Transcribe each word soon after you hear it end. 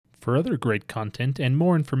For other great content and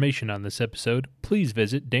more information on this episode, please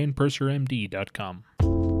visit danpursermd.com.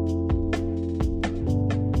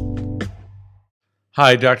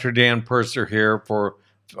 Hi, Dr. Dan Purser here for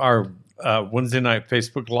our Wednesday night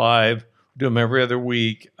Facebook Live. We do them every other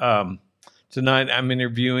week. Tonight I'm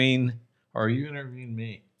interviewing, or are you interviewing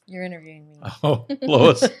me? You're interviewing me. Oh,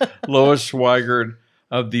 Lois Schweigert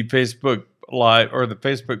of the Facebook Live, or the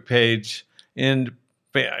Facebook page, let me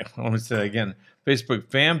say that again, Facebook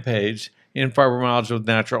fan page in Fibromyalgia with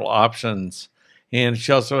Natural Options. And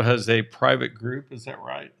she also has a private group, is that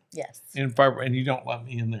right? Yes. And you don't let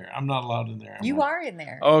me in there. I'm not allowed in there. You are in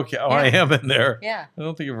there. Okay. Oh, yeah. I am in there. Yeah. I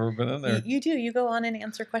don't think I've ever been in there. You do. You go on and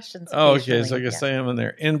answer questions. Oh, okay. So I guess I am in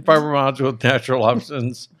there. In Fibromyalgia with Natural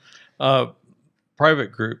Options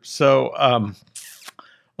private group. So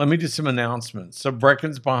let me do some announcements. So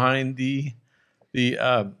Brecken's behind the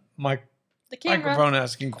microphone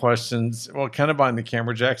asking questions. Well, kind of behind the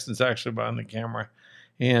camera. Jackson's actually behind the camera.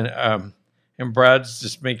 And Brad's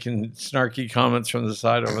just making snarky comments from the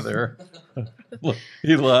side over there.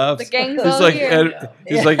 He laughs. The gang's all here.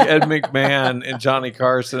 He's like Ed McMahon and Johnny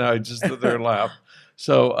Carson. I just sit there and laugh.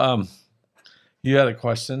 So you had a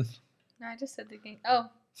question? No, I just said the gang. Oh.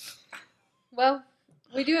 Well,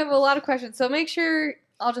 we do have a lot of questions. So make sure,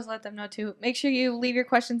 I'll just let them know too. Make sure you leave your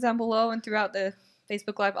questions down below, and throughout the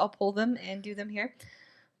Facebook Live, I'll pull them and do them here.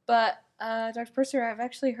 But Dr. Purser, I've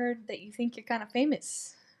actually heard that you think you're kind of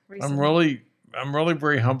famous recently. I'm really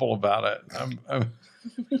very humble about it.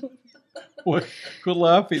 Quit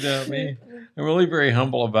laughing at me. I'm really very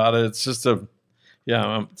humble about it. It's just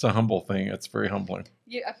it's a humble thing. It's very humbling.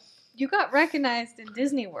 You got recognized in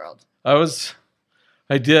Disney World. I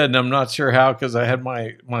did, and I'm not sure how, because I had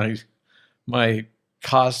my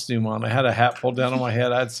costume on. I had a hat pulled down on my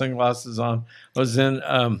head. I had sunglasses on. I was in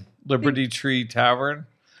Liberty Tree Tavern,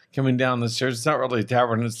 coming down the stairs. It's not really a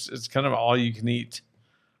tavern. It's kind of all you can eat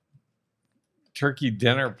turkey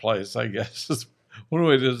dinner place, I guess, is one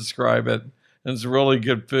way to describe it. And it's really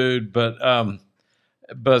good food, but I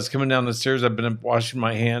was coming down the stairs. I've been washing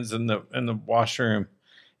my hands in the washroom,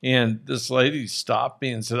 and this lady stopped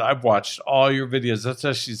me and said, "I've watched all your videos." That's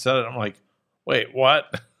how she said it. I'm like, "Wait,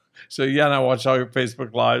 what?" So yeah, and I watch all your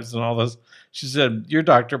Facebook Lives and all this. She said, "You're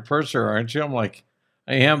Dr. Purser, aren't you?" I'm like,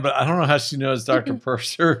 "I am," but I don't know how she knows Dr.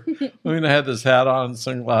 Purser. I mean, I had this hat on and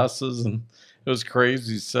sunglasses, and it was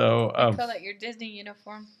crazy. So I call that your Disney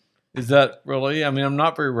uniform. Is that really? I mean, I'm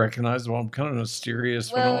not very recognizable. I'm kind of mysterious.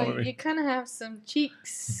 Well, you kind of have some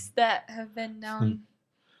cheeks that have been known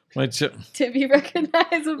to be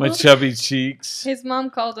recognizable. My chubby cheeks. His mom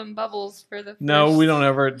called him Bubbles for the first. No, we don't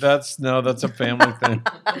ever. That's a family thing.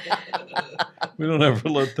 We don't ever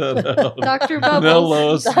let that out. Dr. Bubbles. No,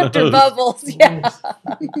 Lois Dr. knows. Bubbles, yeah.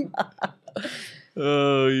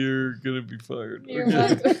 Oh, you're going to be fired. You're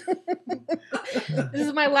welcome. This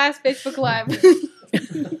is my last Facebook Live.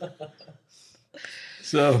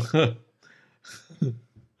 So, I don't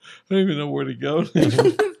even know where to go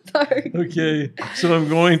now. Sorry. Okay, so I'm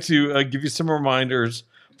going to give you some reminders.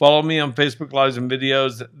 Follow me on Facebook Lives and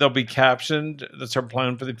videos. They'll be captioned. That's our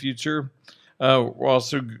plan for the future. We're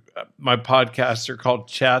also, my podcasts are called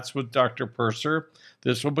Chats with Dr. Purser.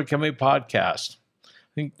 This will become a podcast.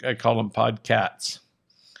 I think I call them podcats.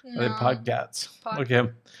 No. Are they podcats? Okay.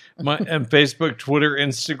 And Facebook, Twitter,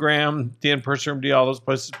 Instagram, Dan Purser MD, all those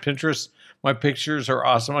places. Pinterest. My pictures are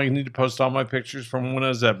awesome. I need to post all my pictures from when I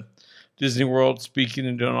was at Disney World speaking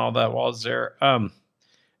and doing all that while I was there.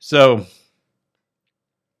 So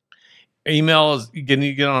email is, you need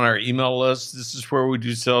to get on our email list. This is where we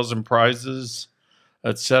do sales and prizes,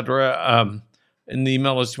 etc. And the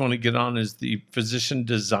email list you want to get on is the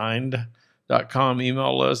physiciandesigned.com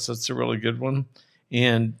email list. That's a really good one.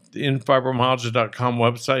 And the infibromyalgia.com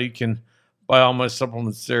website, you can buy all my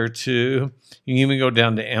supplements there too. You can even go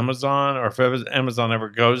down to Amazon, or if Amazon ever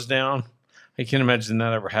goes down, I can't imagine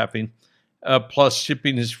that ever happening. Plus,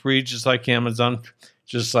 shipping is free, just like Amazon.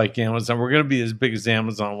 Just like Amazon. We're going to be as big as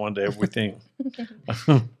Amazon one day, we think.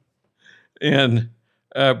 And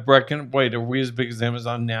Brecken, wait, are we as big as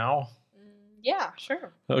Amazon now? Yeah,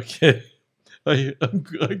 sure. Okay. I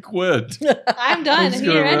quit. I'm done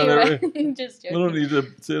here anyway. Just joking. I don't need to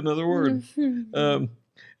say another word. And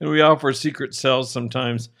we offer secret sales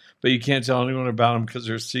sometimes, but you can't tell anyone about them because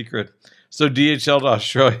they're secret. So DHL to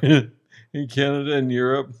Australia, in Canada and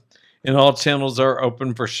Europe, and all channels are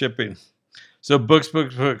open for shipping. So books.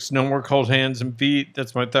 No More Cold Hands and Feet.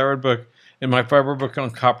 That's my thyroid book. And my fiber book on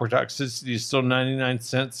copper toxicity is still 99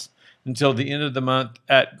 cents until the end of the month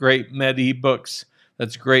at Great Med eBooks.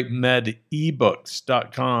 That's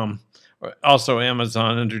greatmedebooks.com. Also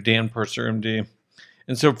Amazon under Dan Purser MD.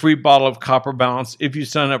 And so free bottle of Copper Balance if you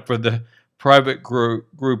sign up for the private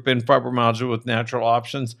group in fibromyalgia with natural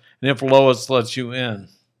options, and if Lois lets you in.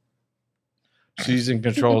 She's in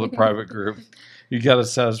control of the private group. You got to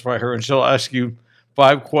satisfy her, and she'll ask you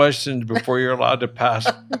 5 questions before you're allowed to pass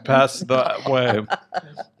that way.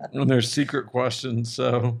 And they're secret questions.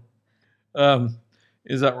 So,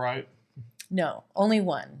 is that right? No, only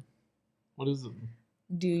one. What is it?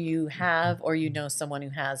 Do you have or you know someone who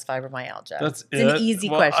has fibromyalgia? That's it's it. an easy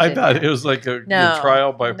Well, question. I thought it was like a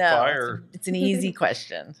trial by no, fire. It's an easy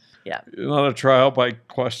question. Yeah. Not a trial by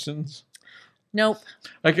questions. Nope.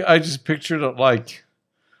 I just pictured it like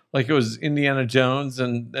it was Indiana Jones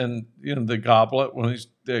and the goblet when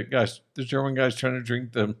the German guy's trying to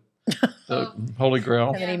drink the Holy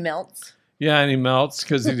Grail. And then he melts. Yeah, and he melts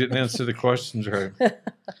because he didn't answer the questions right.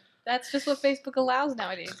 That's just what Facebook allows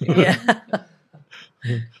nowadays. Yeah.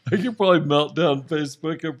 I could probably melt down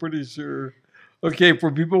Facebook, I'm pretty sure. Okay, for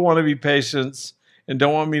people who want to be patients and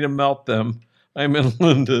don't want me to melt them, I'm in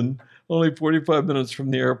London, only 45 minutes from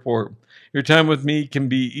the airport. Your time with me can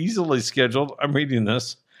be easily scheduled. I'm reading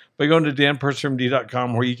this by going to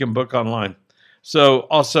danpursermd.com where you can book online. So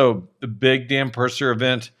also the big Dan Purser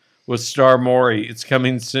event with Star Mori. It's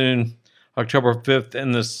coming soon, October 5th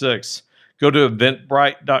and the 6th. Go to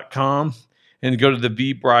eventbrite.com and go to the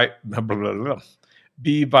Be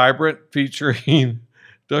Vibrant featuring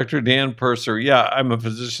Dr. Dan Purser. Yeah, I'm a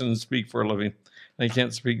physician and speak for a living. I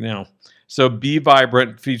can't speak now. So Be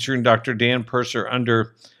Vibrant featuring Dr. Dan Purser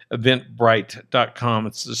under eventbrite.com.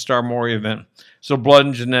 It's the Star Mori event. So blood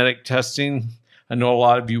and genetic testing. I know a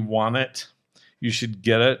lot of you want it. You should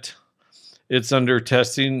get it. It's under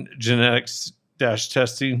testing,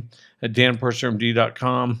 genetics-testing at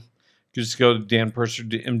danpursermd.com. Just go to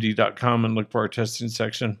danpursermd.com and look for our testing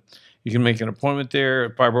section. You can make an appointment there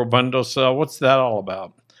at Fibro Bundle Cell. What's that all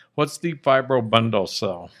about? What's the Fibro Bundle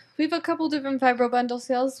Cell? We have a couple different Fibro Bundle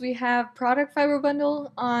sales. We have product Fibro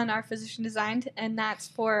Bundle on our physician designed, and that's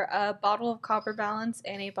for a bottle of Copper Balance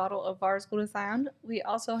and a bottle of Vars Glutathione. We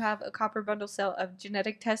also have a Copper Bundle sale of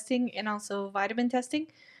genetic testing and also vitamin testing.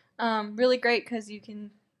 Really great because you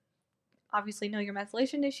can obviously know your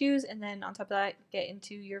methylation issues, and then on top of that, get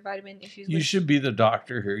into your vitamin issues. You should be the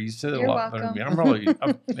doctor here. You said it a You're lot better than me.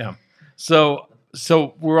 welcome. Yeah. So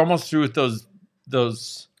we're almost through with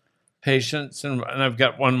those patients, and I've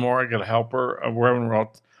got one more. I got to help her. We're having a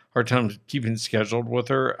hard time keeping scheduled with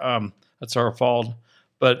her. That's our fault.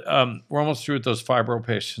 But we're almost through with those fibro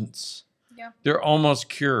patients. Yeah. They're almost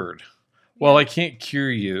cured. Well, I can't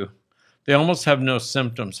cure you. They almost have no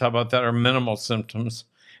symptoms. How about that? Or minimal symptoms.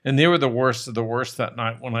 And they were the worst of the worst that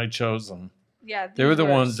night when I chose them. Yeah. They were the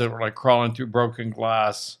ones that were like crawling through broken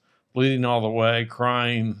glass, bleeding all the way,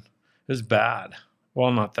 crying. It was bad.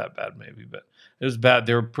 Well, not that bad maybe, but it was bad.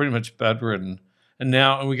 They were pretty much bedridden. And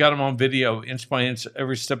we got them on video, inch by inch,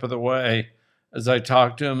 every step of the way, as I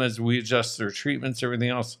talk to them, as we adjust their treatments, everything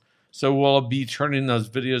else. So we'll be turning those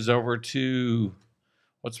videos over to,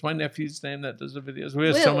 what's my nephew's name that does the videos? We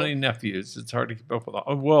have so many nephews. It's hard to keep up with all.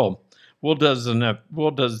 Oh, Will does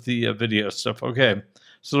the video stuff. Okay.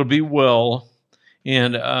 So it'll be Will,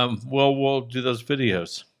 and Will do those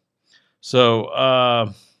videos.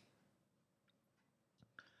 So,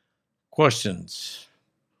 questions.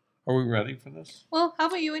 Are we ready for this? Well, how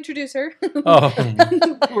about you introduce her? Oh,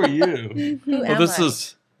 who are you? Who am this I?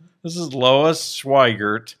 is Lois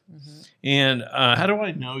Schweigert. Mhm. And how do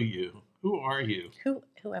I know you? Who are you? Who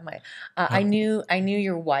am I? I knew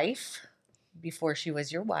your wife before she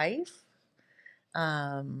was your wife.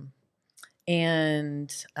 And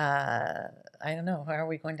I don't know, how are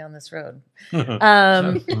we going down this road?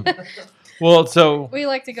 Well, so We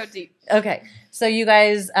like to go deep. Okay, so you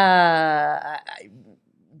guys,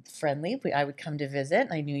 friendly. I would come to visit.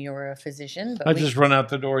 I knew you were a physician, but I just run out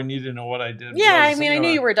the door and you didn't know what I did. yeah, I mean, I knew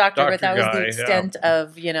you were a doctor, but that was guy, the extent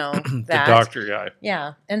of the that. doctor guy.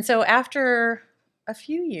 Yeah, and so after a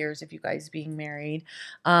few years of you guys being married,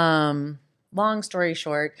 long story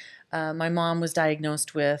short, my mom was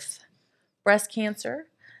diagnosed with breast cancer,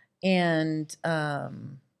 and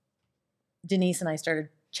Denise and I started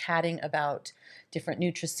chatting about different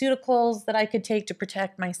nutraceuticals that I could take to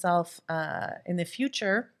protect myself in the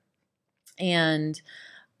future. And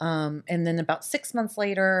then about 6 months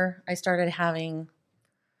later, I started having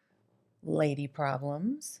lady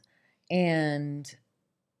problems and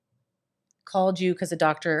called you because the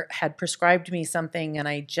doctor had prescribed me something, and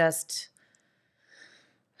I just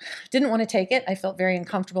didn't want to take it. I felt very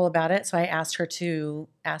uncomfortable about it, so I asked her to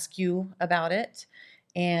ask you about it,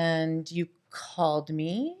 and you called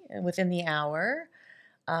me within the hour,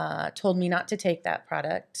 told me not to take that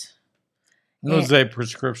product, It was a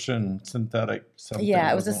prescription synthetic something.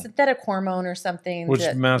 Yeah, it was a wasn't synthetic hormone or something. which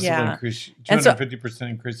that- massively yeah. increased And so- 250%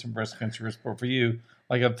 increase in breast cancer risk, but for you,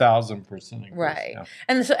 like 1,000% increase. Right. Yeah.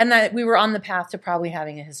 And that we were on the path to probably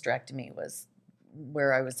having a hysterectomy was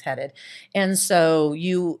where I was headed. And so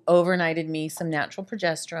you overnighted me some natural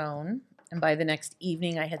progesterone, and by the next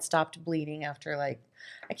evening I had stopped bleeding after I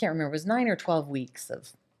can't remember, it was 9 or 12 weeks of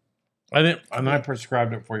I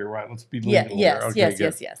prescribed it for you, right? Let's be legal yeah, there. yes, Okay, yes,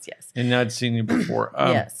 good. yes. And I'd seen you before.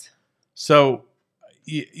 Yes. So,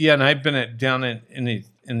 yeah, and I've been down in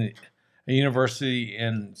a university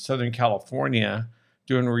in Southern California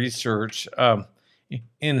doing research, and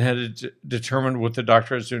had determined what the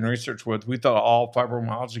doctor was doing research with. We thought all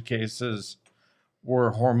fibromyalgia cases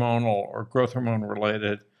were hormonal or growth hormone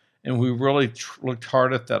related, and we really looked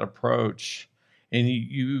hard at that approach. And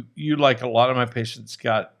you like a lot of my patients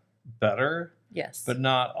got better, Yes. but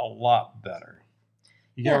not a lot better.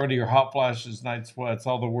 You got Yeah. rid of your hot flashes, night sweats,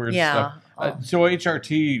 all the weird Yeah. stuff. So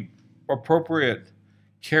HRT, appropriate,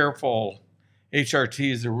 careful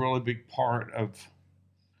HRT is a really big part of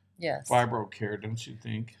Yes. fibro care, don't you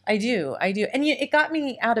think? I do. And it got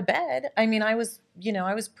me out of bed. I mean, I was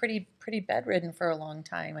pretty bedridden for a long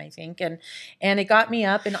time, I think. And it got me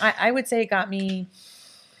up, and I would say it got me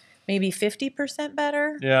maybe 50%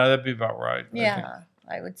 better. Yeah, that'd be about right. Yeah,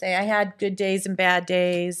 I would say I had good days and bad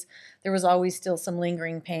days. There was always still some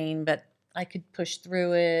lingering pain, but I could push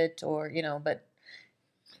through it, but.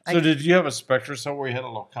 So did you have a SpectraCell where you had a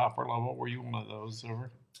low copper level? Were you one of those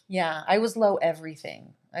ever? Yeah, I was low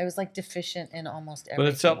everything. I was deficient in almost everything.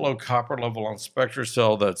 But it's that low copper level on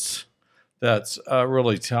SpectraCell that's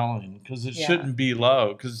really telling, because it Yeah. shouldn't be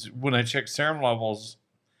low. Because when I check serum levels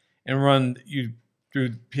and run you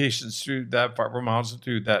through patients through that fibromyalgia,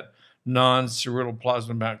 through that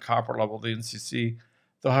non-ceruloplasmin bound copper level, the NCC,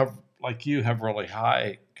 they'll have, like you, have really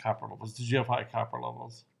high copper levels. Did you have high copper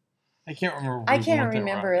levels? I can't remember. I can't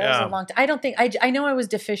remember. It was a long time. I don't think I know I was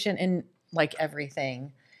deficient in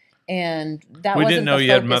everything, and that We wasn't didn't know the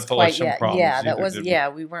you had focus quite methylation yet. problems Yeah, that either, was did we?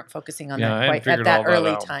 we weren't focusing on Yeah, I that hadn't quite at figured that all that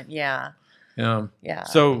early out. time. Yeah, Yeah. yeah.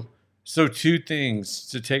 So two things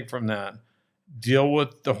to take from that. Deal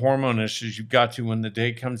with the hormone issues you've got to when the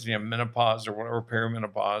day comes and you have menopause or whatever,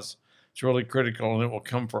 perimenopause. It's really critical, and it will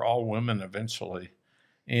come for all women eventually.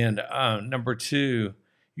 And number two,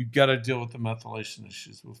 you've got to deal with the methylation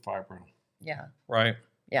issues with fibrin, yeah, right?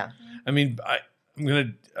 yeah, I mean,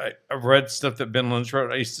 I've read stuff that Ben Lynch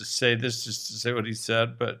wrote. I used to say this just to say what he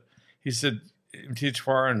said, but he said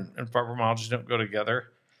MTHFR and fibromyalgia don't go together.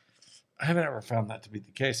 I haven't ever found that to be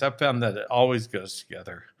the case. I've found that it always goes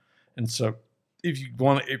together. And so if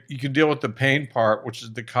you can deal with the pain part, which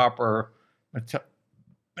is the copper,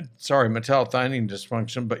 metallothionein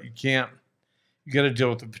dysfunction, but you got to deal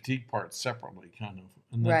with the fatigue part separately, kind of.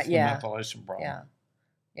 And that's Right, the yeah. methylation problem.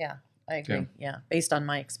 yeah. I agree. Okay. Yeah, based on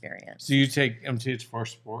my experience, So you take MTHFR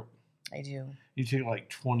support? I do. You take like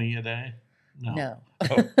 20 a day? No.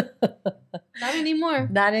 Oh. Not anymore.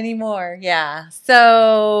 Not anymore. Yeah,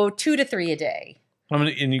 so 2 to 3 a day. How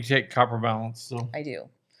many? And you take copper balance still? I do.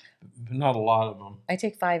 Not a lot of them. I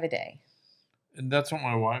take 5 a day. And that's what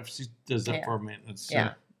my wife, she does that Yeah. for maintenance. So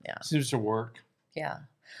Yeah, yeah. Seems to work. Yeah.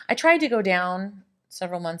 I tried to go down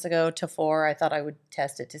several months ago to 4. I thought I would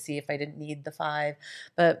test it to see if I didn't need the 5.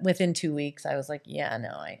 But within 2 weeks, I was like, yeah, no,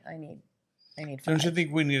 I need 5. Don't you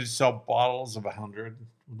think we need to sell bottles of 100?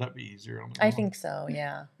 Would that be easier? On the I go? think so,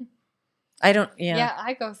 yeah. I don't, Yeah. yeah.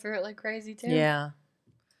 I go through it like crazy too. Yeah.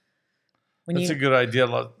 When That's a good idea.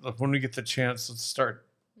 When we get the chance, let's start.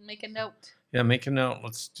 Make a note. Yeah, make a note.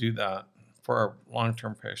 Let's do that for our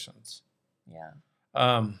long-term patients. Yeah.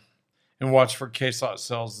 And watch for case lot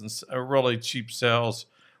sales and really cheap sales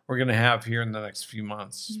we're going to have here in the next few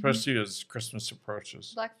months, especially as Christmas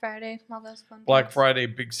approaches. Black Friday, all those fun Black things. Friday,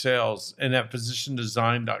 big sales. And at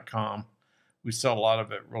physiciandesign.com, we sell a lot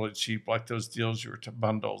of it really cheap, like those deals you were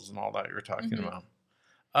bundles and all that you were talking about.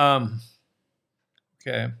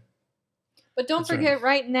 Okay. But don't That's right. forget,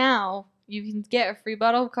 right now, you can get a free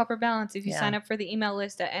bottle of Copper Balance if you Yeah. sign up for the email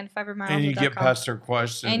list at endfibromyalgia.com. And you get past her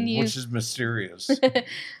question, And you- which is mysterious.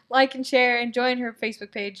 Like and share and join her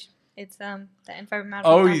Facebook page. It's the End Fibromyalgia.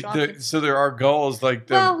 Oh, Natural Options. so there are goals like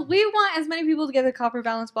the. Well, we want as many people to get the Copper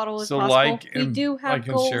Balance bottle as So possible. like We and- do have like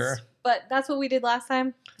and goals, share. but that's what we did last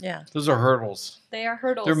time. Yeah. Those are hurdles. They are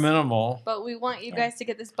hurdles. They're minimal. But we want you Yeah. guys to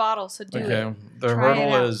get this bottle, so do Okay. it. The Try it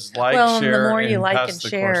hurdle out. is like, Well, and the share, more you and like pass and the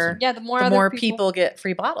share, question. Yeah, the more The other more people, people get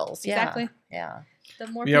free bottles. Yeah. Exactly. Yeah. the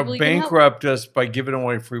more Yeah, people you can help. bankrupt us by giving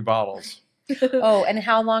away free bottles Oh, and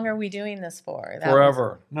how long are we doing this for? That was-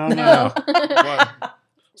 forever. No. No. What?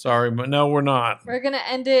 Sorry, but no, we're not. We're gonna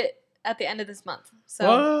end it at the end of this month.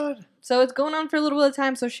 So What? so it's going on for a little bit of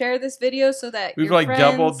time. So share this video so that We've your like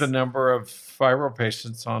doubled friends- the number of fibro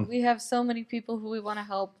patients on. We have so many people who we want to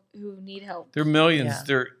help who need help. There are millions. Yeah.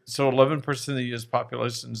 There, so 11% of the U.S.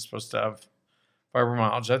 population is supposed to have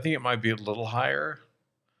fibromyalgia. I think it might be a little higher,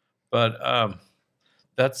 but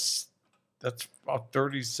that's about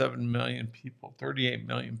 37 million people, 38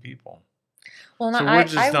 million people. Well, So no, we're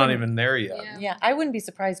just not wouldn't- even there yet. Yeah. Yeah, I wouldn't be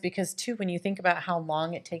surprised because too, when you think about how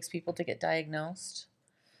long it takes people to get diagnosed,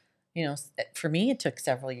 for me, it took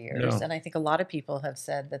several years, Yeah. and I think a lot of people have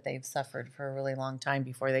said that they've suffered for a really long time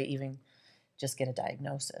before they even just get a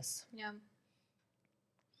diagnosis. Yeah,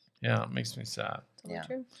 Yeah, it makes me sad totally Yeah.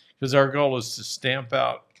 true. because our goal is to stamp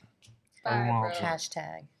out Fibro.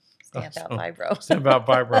 Hashtag stamp out so- fibro. stamp out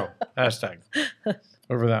fibro hashtag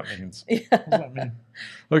whatever that means. Yeah. What does that mean?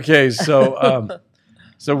 Okay, so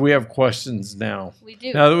so we have questions now. We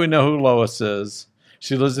do. Now that we know who Lois is,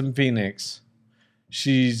 she lives in Phoenix.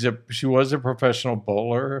 She was a professional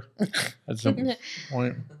bowler at some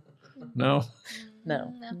point. No,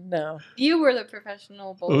 No, No. no. You were the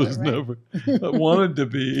professional I bowler, was right? never. I wanted to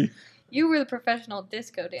be. You were the professional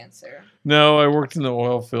disco dancer. No, I worked in the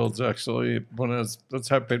oil fields actually. That's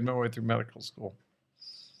how I paid my way through medical school.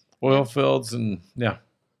 Oil fields and yeah,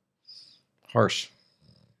 harsh.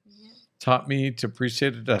 Yeah. Taught me to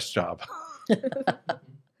appreciate a desk job.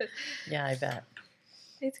 Yeah, I bet.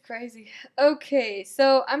 It's crazy. Okay,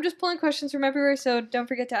 so I'm just pulling questions from everywhere, so don't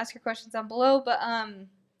forget to ask your questions down below. But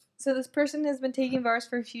so this person has been taking VARS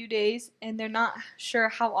for a few days, and they're not sure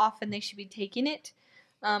how often they should be taking it.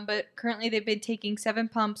 But currently they've been taking 7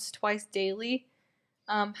 pumps twice daily.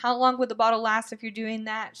 How long would the bottle last if you're doing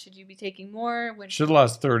that? Should you be taking more? When Should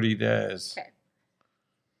last 30 days. Okay.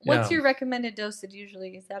 What's Yeah. your recommended dosage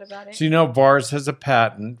usually? Is that about it? So VARS has a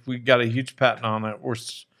patent. We got a huge patent on it. We're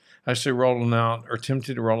actually rolling out or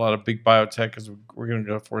attempting to roll out a big biotech because we're going to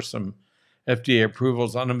go for some FDA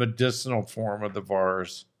approvals on a medicinal form of the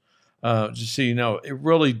VARS. Just so you know, it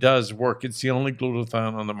really does work. It's the only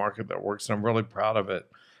glutathione on the market that works, and I'm really proud of it.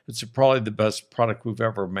 It's probably the best product we've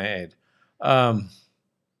ever made.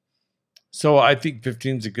 So I think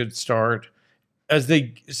 15 is a good start.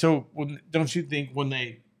 Don't you think when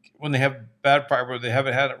they have bad fibro, they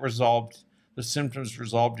haven't had it resolved, the symptoms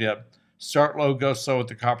resolved yet? Start low, go slow with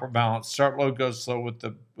the copper balance. Start low, go slow with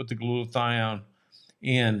the glutathione,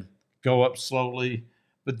 and go up slowly.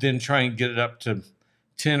 But then try and get it up to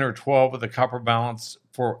 10 or 12 of the copper balance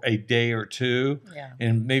for a day or two, Yeah.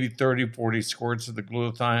 and maybe 30, 40 squirts of the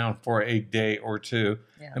glutathione for a day or two.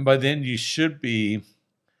 Yeah. And by then you should be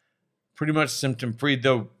pretty much symptom free.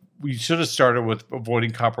 Though we should have started with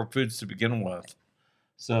avoiding copper foods to begin with.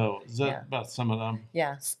 So is that Yeah. about some of them?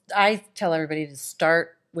 Yeah. I tell everybody to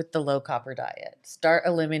start with the low copper diet. Start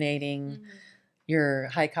eliminating Mhm. your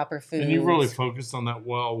high copper foods. And you really focused on that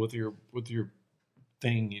well with your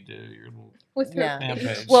thing you do, your little With her Yeah. fan page.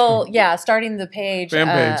 page. Well, yeah, starting the page. Fan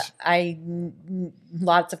page.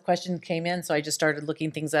 Lots of questions came in, so I just started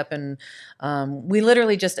looking things up, and we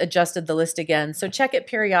literally just adjusted the list again. So check it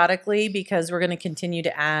periodically because we're going to continue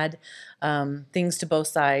to add things to both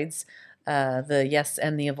sides, the yes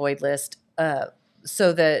and the avoid list,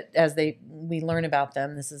 so that as we learn about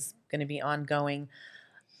them, this is going to be ongoing.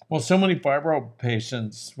 Well, so many fibro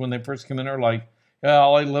patients, when they first come in, are like, yeah,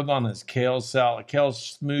 all I live on is kale salad, kale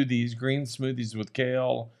smoothies, green smoothies with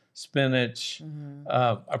kale, spinach. Mhm.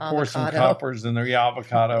 I pour some Avocado. coppers in there,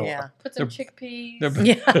 avocado. Yeah. Put some They're- chickpeas. They're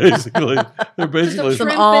Yeah. basically Some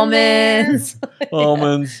shrimp in there. almonds.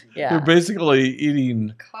 almonds. Yeah. They're basically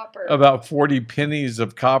eating Copper. about 40 pennies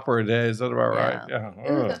of copper a day. Is that about Yeah. right? Yeah.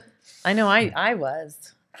 Ugh. Ugh. I know I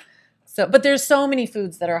was. So, but there's so many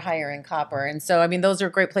foods that are higher in copper. And so, I mean, those are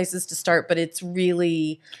great places to start, but it's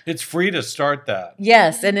really, It's free to start that.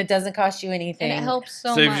 yes. And it doesn't cost you anything. And it helps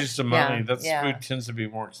so Saves much. you some Yeah, money. That's yeah. food tends to be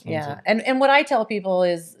more expensive. Yeah. And what I tell people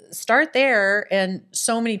is start there. And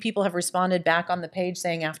so many people have responded back on the page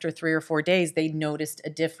saying after 3 or 4 days, they noticed a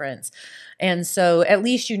difference. And so at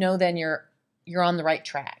least, then you're on the right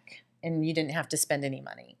track and you didn't have to spend any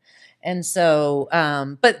money. And so,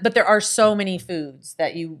 but there are so many foods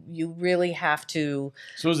that you really have to.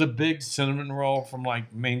 So is a big cinnamon roll from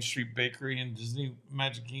like Main Street Bakery in Disney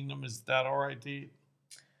Magic Kingdom, is that all right to eat?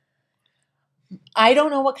 I don't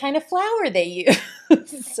know what kind of flour they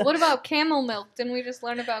use. What about camel milk? Didn't we just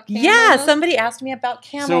learn about camel Yeah, milk? somebody asked me about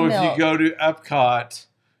camel So milk. if you go to Epcot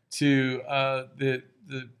to the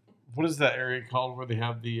what is that area called where they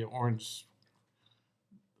have the orange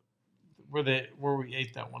where we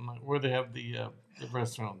ate that one night, where they have the The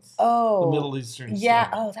restaurants. Oh, The Middle Eastern yeah.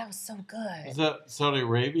 stuff. Oh, that was so good. Is that Saudi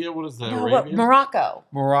Arabia? What is that? No, Arabia? Morocco.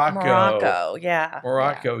 Morocco. Yeah.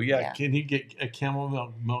 Morocco. Yeah. Can you get a camel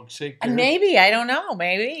milk milkshake there? Maybe. I don't know.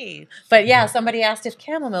 Maybe. But yeah, somebody asked if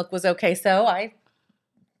camel milk was okay. So I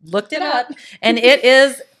looked it up and it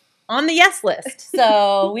is on the yes list.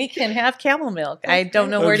 So we can have camel milk. I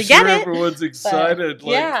don't know where to get it. Everyone's excited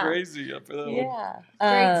yeah. crazy after that one. Yeah.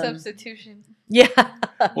 Great substitution. Yeah.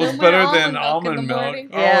 Well, it's No better more than almond milk almond in the milk. morning.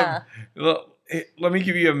 Yeah. Let me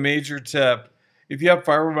give you a major tip. If you have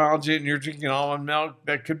fibromyalgia and you're drinking almond milk,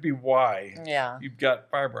 that could be why. Yeah. You've got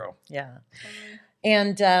fibro. Yeah.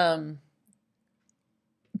 And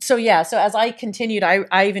so as I continued,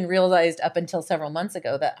 I even realized up until several months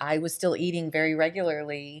ago that I was still eating very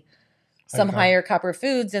regularly some higher copper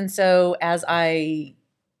foods. And so as I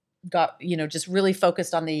got, just really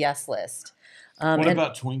focused on the yes list. What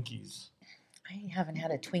about Twinkies? I haven't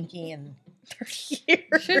had a Twinkie in 30 years.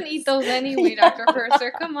 You shouldn't eat those anyway, Dr.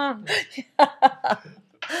 Purser. Come on. I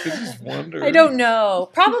just wonder. I don't know.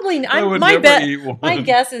 Probably. I would my never bet. eat one. My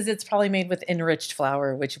guess is it's probably made with enriched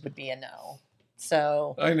flour, which would be a no.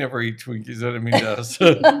 So. I never eat Twinkies. I didn't mean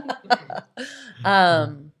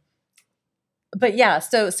to. But yeah,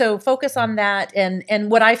 so focus on that, and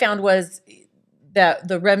what I found was that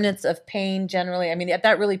the remnants of pain generally. I mean,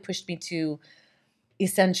 that really pushed me to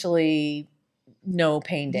essentially no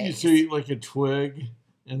pain days. So you eat like a twig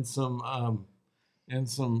and some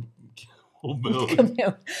camel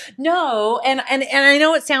milk. No, and I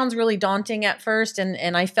know it sounds really daunting at first,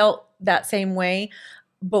 and I felt that same way.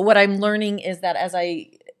 But what I'm learning is that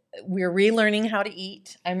we're relearning how to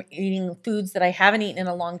eat. I'm eating foods that I haven't eaten in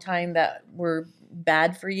a long time that were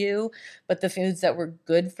bad for you, but the foods that were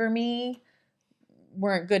good for me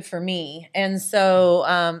weren't good for me. And so,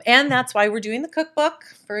 and that's why we're doing the cookbook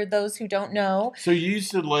for those who don't know. So you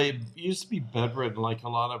used to be bedridden like a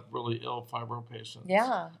lot of really ill fibro patients.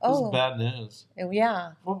 Yeah. This is bad news.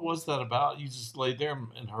 Yeah. What was that about? You just laid there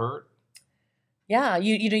and hurt? Yeah.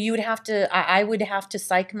 You would have to, I would have to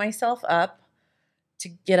psych myself up to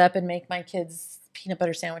get up and make my kids peanut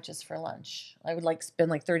butter sandwiches for lunch. I would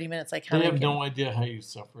spend 30 minutes They have no idea how you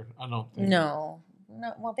suffered. I don't think. No.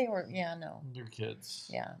 Well, they were, no. They're kids.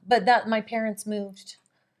 Yeah. But my parents moved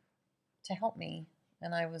to help me.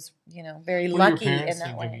 And I was, very lucky in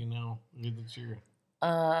that way.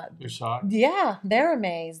 They're shocked? Yeah. They're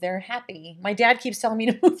amazed. They're happy. My dad keeps telling me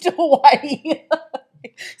to move to Hawaii.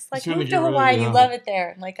 It's like, move to Hawaii. You love it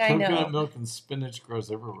there. I'm like, I know. Coconut milk and spinach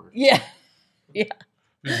grows everywhere. Yeah. Yeah.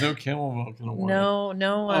 There's no camel milk in Hawaii.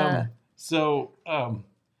 No.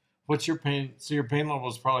 What's your pain? So your pain level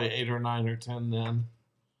is probably 8 or 9 or 10 then?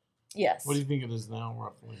 Yes. What do you think it is now,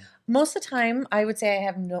 roughly? Most of the time, I would say I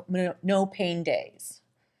have no pain days.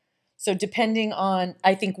 So depending on,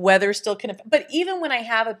 I think weather still can, but even when I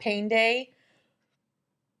have a pain day,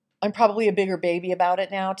 I'm probably a bigger baby about it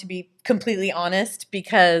now, to be completely honest,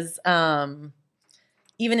 because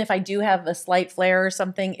even if I do have a slight flare or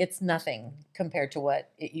something, it's nothing compared to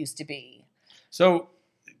what it used to be. So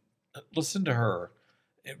listen to her.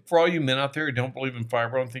 For all you men out there who don't believe in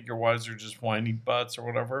fibro and think your wives are just whiny butts or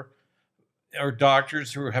whatever, or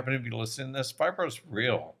doctors who happen to be listening to this, fibro is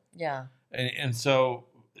real. Yeah. And so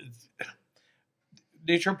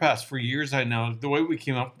naturopaths for years, I know, the way we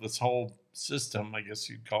came up with this whole system, I guess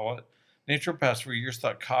you'd call it, naturopaths for years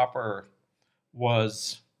thought copper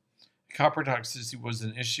toxicity was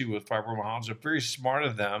an issue with fibromyalgia. Very smart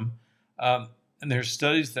of them. And there's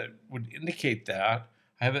studies that would indicate that.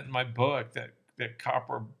 I have it in my book, that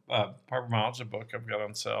copper fibromyalgia book I've got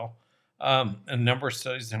on sale. A number of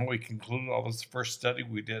studies, and we concluded all this first study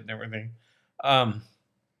we did and everything. And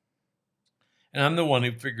I'm the one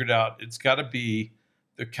who figured out it's got to be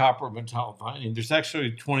the copper metallothionein. There's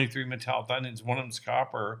actually 23 metallothioneins. One of them's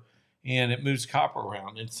copper, and it moves copper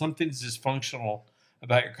around. And something's dysfunctional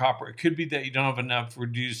about your copper. It could be that you don't have enough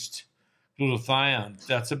reduced glutathione.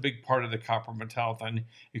 That's a big part of the copper metallothionein.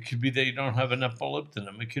 It could be that you don't have enough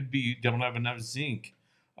molybdenum. It could be you don't have enough zinc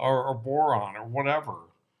or boron or whatever.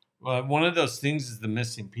 One of those things is the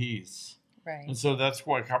missing piece. Right. And so that's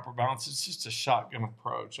why copper balance is just a shotgun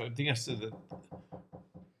approach. I think I said that.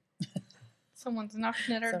 Someone's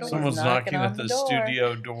knocking at our door. Someone's knocking at the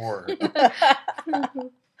studio door.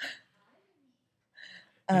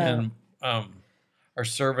 And our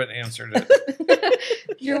servant answered it.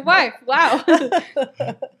 Your wife. Wow.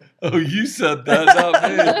 Oh, you said that, not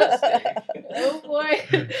me. Oh,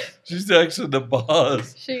 boy. She's actually the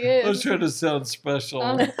boss. She is. I was trying to sound special.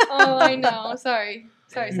 Oh, I know. Sorry.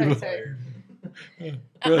 I'm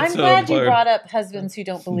glad you brought up husbands who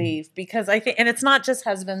don't believe, because I think, and it's not just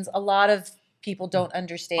husbands, a lot of people don't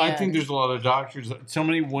understand. I think there's a lot of doctors. So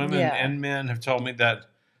many women Yeah. and men have told me that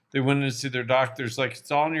they went in to see their doctors. Like,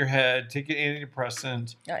 it's all in your head. Take an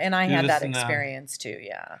antidepressant. and I do had this that and that. experience too.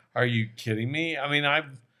 Yeah. Are you kidding me? I mean,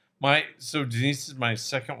 so Denise is my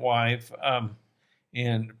second wife,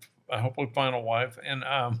 and hopefully final wife, and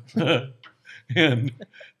and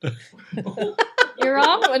You're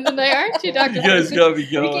off one today, aren't you, Dr. you guys Person? gotta be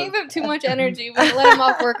We going. gave him too much energy. We let him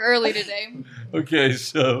off work early today. Okay,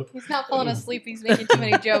 so He's not falling asleep. He's making too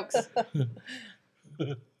many jokes.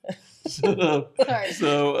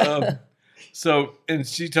 so and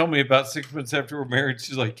she told me about 6 months after we're married,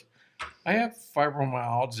 she's like, I have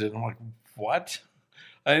fibromyalgia. And I'm like, what?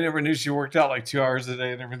 I never knew she worked out like 2 hours a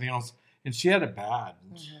day and everything else. And she had it bad.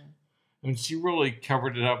 And she really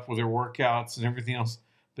covered it up with her workouts and everything else.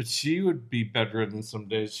 But she would be bedridden some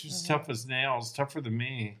days. She was tough as nails, tougher than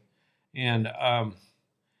me. And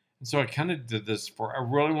so I kind of did this for, I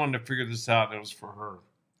really wanted to figure this out. And it was for her.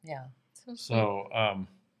 Yeah. So,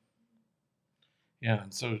 yeah.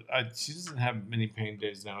 So she doesn't have many pain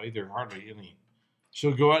days now either, hardly any.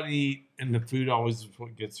 She'll go out and eat, and the food always is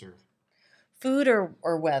what gets her. Food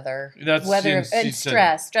or weather. That's Weather she and said.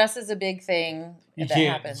 stress. Stress is a big thing You that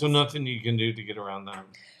can't. happens. So nothing you can do to get around that.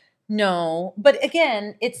 No, but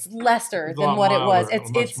again, it's lesser It's a than lot what it was. milder,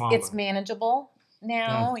 much It's milder. manageable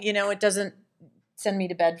now. You know, it doesn't send me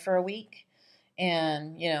to bed for a week,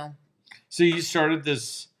 and So you started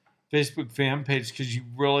this Facebook fan page because you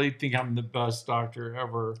really think I'm the best doctor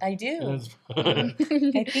ever. I do. And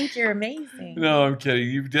I think you're amazing. no, I'm kidding.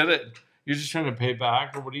 You did it. You're just trying to pay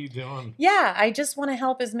back, or what are you doing? Yeah, I just want to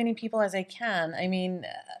help as many people as I can. I mean,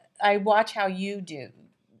 I watch how you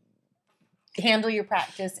handle your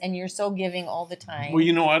practice, and you're so giving all the time.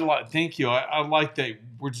 Well, thank you. I like that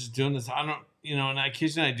we're just doing this. I don't, and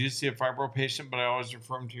occasionally I do see a fibro patient, but I always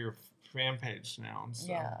refer them to your fan page now. And so.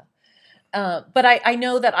 Yeah. But I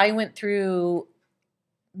know that I went through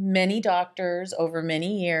many doctors over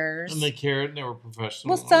many years. And they cared and they were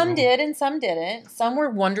professional. Well, some did and some didn't. Some were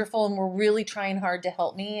wonderful and were really trying hard to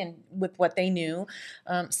help me and with what they knew.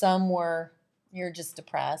 Some were, you're just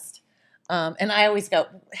depressed. And I always go,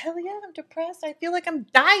 hell yeah, I'm depressed. I feel like I'm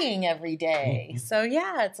dying every day. So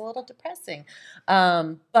yeah, it's a little depressing.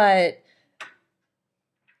 But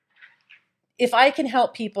if I can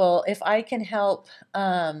help people, if I can help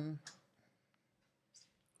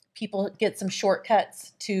people get some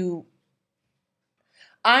shortcuts to,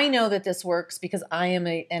 I know that this works because I am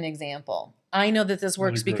an example. I know that this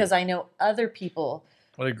works because I know other people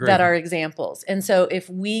that are examples. And so if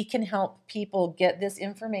we can help people get this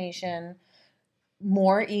information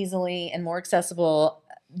more easily and more accessible,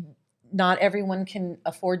 not everyone can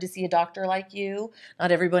afford to see a doctor like you.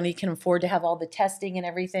 Not everybody can afford to have all the testing and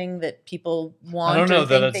everything that people want. I don't know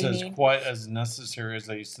that it's it's quite as necessary as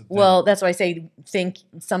I used to think. Well, that's why I say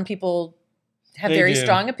some people have They very do.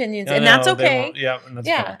 strong opinions, No, and that's no, they okay. won't. Yeah, and that's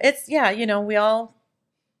Yeah, fine. it's we all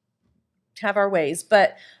have our ways,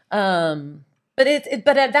 but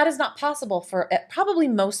that is not possible for probably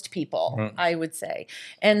most people, Right. I would say.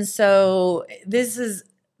 And so this is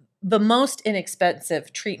the most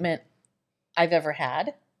inexpensive treatment I've ever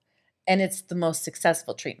had, and it's the most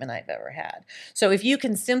successful treatment I've ever had. So if you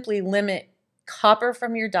can simply limit copper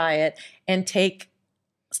from your diet and take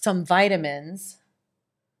some vitamins,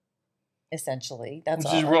 essentially, that's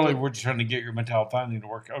Which all. is really, we're just trying to get your metallothionein to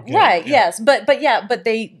work. Okay. Right. Yeah. Yes. But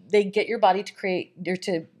they get your body to create or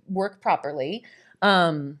to work properly.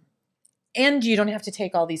 And you don't have to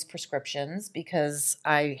take all these prescriptions because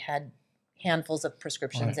I had handfuls of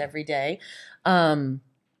prescriptions Right. every day.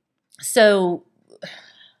 So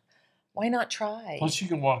why not try? Plus, you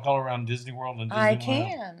can walk all around Disney World and Disneyland. I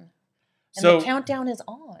can. And So, the countdown is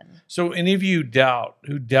on. so any of you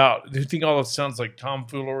who think all this sounds like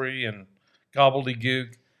tomfoolery and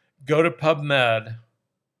gobbledygook, go to PubMed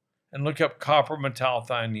and look up copper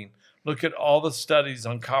metallothionein. Look at all the studies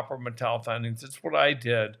on copper metallothionein. That's what I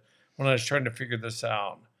did when I was trying to figure this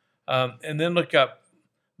out. And then look up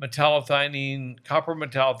metallothionein, copper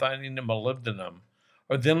metallothionein, and molybdenum.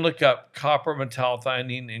 Or then look up copper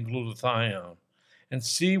metallothionein and glutathione and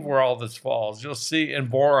see where all this falls. You'll see, and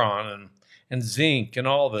boron and zinc and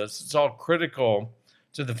all this. It's all critical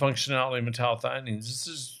to the functionality of metallothioneins. This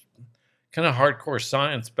is kind of hardcore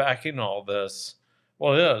science backing all this.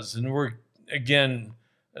 Well, it is. And we're, again,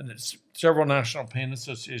 several national pain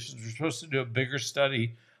associations, we're supposed to do a bigger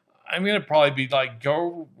study. I'm going to probably be like,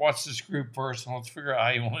 go watch this group first and let's figure out how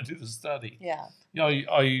you want to do the study. Yeah.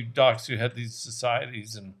 All you docs who had these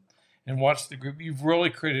societies and watch the group, you've really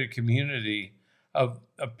created a community of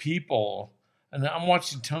people. And I'm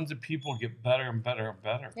watching tons of people get better and better and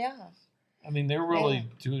better. Yeah. I mean, they're really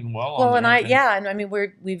doing well. Well, on and there. and I mean,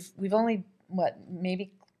 we've only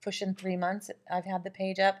maybe pushing 3 months. I've had the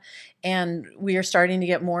page up, and we are starting to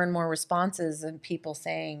get more and more responses and people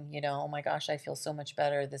saying, oh my gosh, I feel so much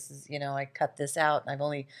better. This is, I cut this out, and I've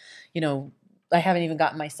only, I haven't even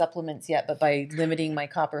gotten my supplements yet, but by limiting my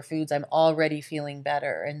copper foods, I'm already feeling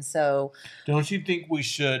better. And so, don't you think we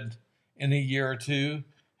should, in a year or two,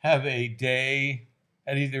 have a day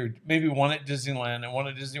at either maybe one at Disneyland and one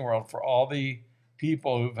at Disney World for all the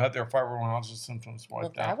people who've had their fibromyalgia symptoms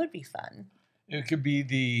wiped out? That would be fun. It could be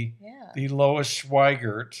the Lois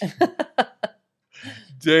Schweigert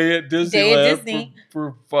day at Disneyland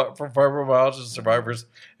for fibromyalgia survivors,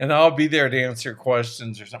 and I'll be there to answer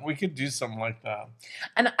questions or something. We could do something like that.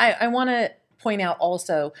 And I want to point out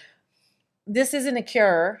also, this isn't a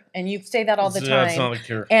cure, and you say that all the time. That's not a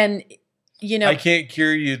cure. And I can't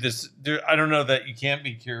cure you. I don't know that you can't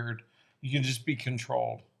be cured. You can just be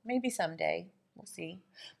controlled. Maybe someday. We'll see.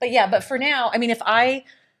 But for now, I mean, if I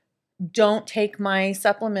don't take my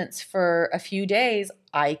supplements for a few days,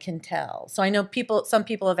 I can tell. So I know some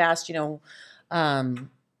people have asked, do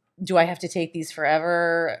I have to take these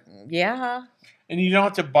forever? Yeah. And you don't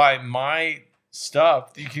have to buy my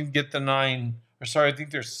stuff. You can get I think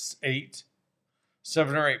there's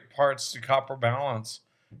 7 or 8 parts to Copper Balance.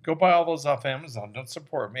 Go buy all those off Amazon. Don't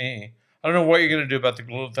support me. I don't know what you're going to do about the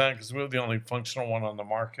glutathione, because we're the only functional one on the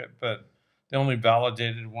market, but the only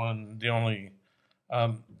validated one, the only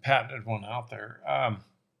patented one out there.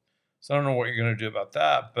 So I don't know what you're going to do about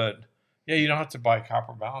that, but yeah, you don't have to buy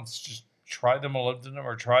Copper Balance. Just try the molybdenum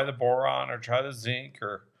or try the boron or try the zinc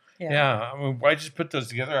I mean, I just put those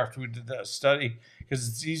together after we did that study, because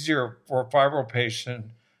it's easier for a fibro patient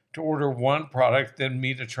to order one product than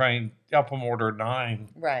me to try and help them order 9.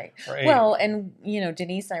 Right. Or 8. Well, and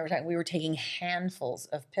Denise and I were talking, we were taking handfuls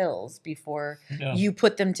of pills before you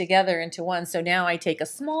put them together into one. So now I take a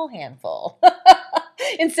small handful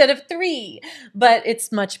instead of 3, but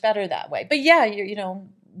it's much better that way. But yeah,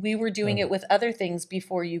 we were doing it with other things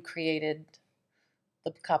before you created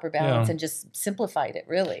the Copper Balance and just simplified it,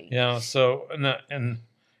 really. Yeah. So,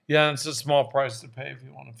 it's a small price to pay if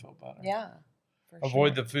you want to feel better. Yeah.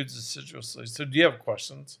 Avoid the foods assiduously. So do you have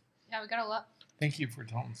questions? Yeah, we got a lot. Thank you for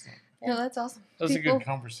telling us that. No, that's awesome. That was a good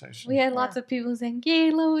conversation. We had lots of people saying,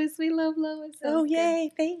 "Yay, Lois! We love Lois."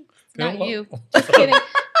 Yay! Thanks. Not you. Just kidding.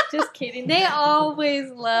 Just kidding. They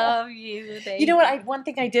always love you. You know what? One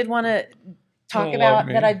thing I did want to talk about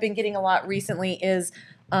that I've been getting a lot recently is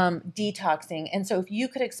detoxing. And so if you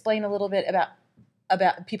could explain a little bit about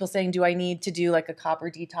people saying, do I need to do like a copper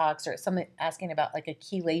detox, or someone asking about like a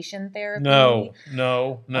chelation therapy? No.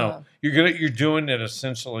 You're doing it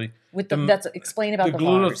essentially with explain about the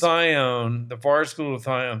glutathione, the VARS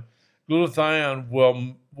glutathione.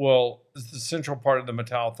 Glutathione is the central part of the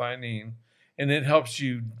metallothionein, and it helps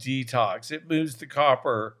you detox. It moves the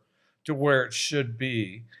copper to where it should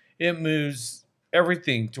be. It moves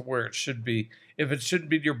everything to where it should be. If it shouldn't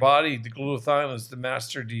be in your body, the glutathione is the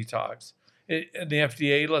master detox. And the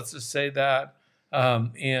FDA lets us say that.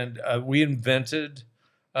 We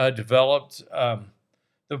developed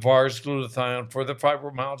the VARS glutathione for the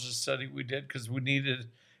fibromyalgia study we did, because we needed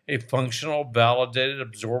a functional, validated,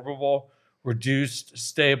 absorbable, reduced,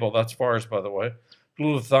 stable, that's VARS, by the way,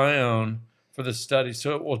 glutathione for the study,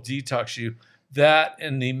 so it will detox you. That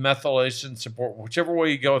and the methylation support, whichever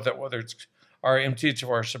way you go with it, whether it's our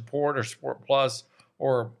MTHFR support or Support Plus,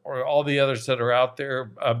 or all the others that are out there,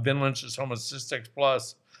 Ben Lynch's Homocystex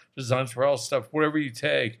Plus, Designs for Health stuff, whatever you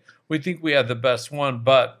take, we think we have the best one,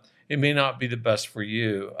 but it may not be the best for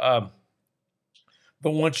you. But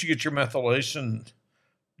once you get your methylation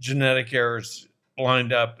genetic errors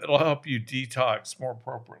lined up, it'll help you detox more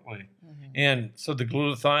appropriately. Mm-hmm. And so the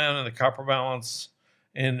glutathione and the Copper Balance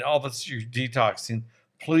and all that's your detoxing,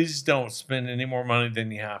 please don't spend any more money than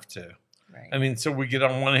you have to. Right. I mean, so we get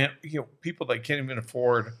on one hand, people that can't even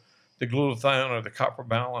afford the glutathione or the Copper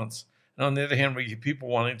Balance. And on the other hand, we get people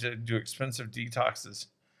wanting to do expensive detoxes.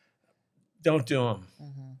 Don't do them.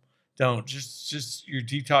 Mm-hmm. Don't. Just you're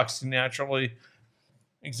detoxing naturally.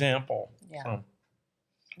 Example. Yeah. So,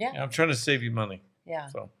 I'm trying to save you money. Yeah.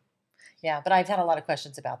 So. Yeah, but I've had a lot of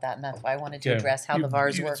questions about that, and that's why I wanted to address how the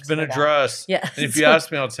VARS works. It's been addressed. Yeah. And if you ask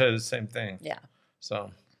me, I'll tell you the same thing. Yeah.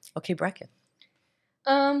 So. Okay, Brecken.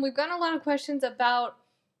 We've gotten a lot of questions about,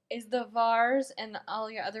 is the VARS and all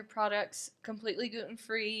your other products completely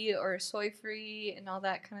gluten-free or soy-free and all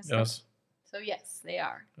that kind of stuff? Yes. So yes, they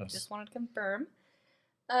are. Yes. Just wanted to confirm.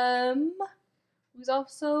 We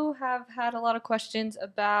also have had a lot of questions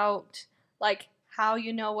about like how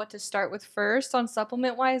you know what to start with first on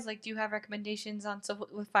supplement-wise. Like, do you have recommendations on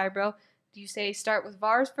with fibro? Do you say start with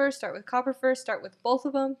VARs first, start with copper first, start with both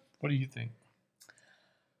of them? What do you think?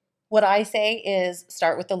 What I say is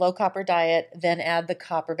start with the low copper diet, then add the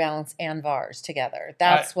copper balance and VARs together.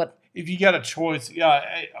 That's what. If you got a choice,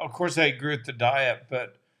 yeah, of course I agree with the diet,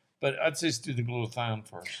 but I'd say do the glutathione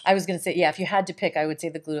first. I was going to say, yeah, if you had to pick, I would say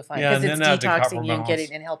the glutathione Yeah, because and it's then add the copper detoxing you and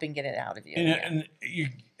balance. helping get it out of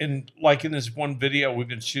you. And like in this one video we've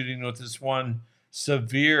been shooting with this one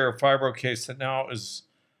severe fibro case that now is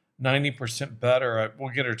 90% better.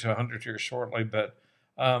 We'll get her to 100 here shortly, but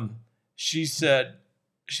she said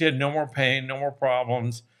she had no more pain, no more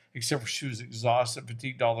problems, except for she was exhausted,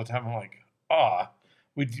 fatigued all the time. I'm like,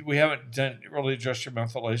 we haven't really addressed your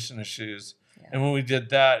methylation issues. Yeah. And when we did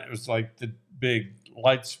that, it was like the big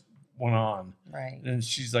lights went on. Right. And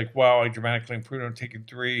she's like, wow, I dramatically improved. I'm taking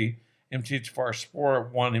 3 MTHFR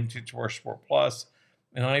Sport, 1 MTHFR Sport Plus,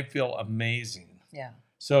 and I feel amazing. Yeah.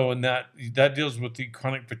 So, and that deals with the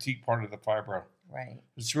chronic fatigue part of the fibro. Right.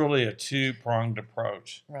 It's really a 2-pronged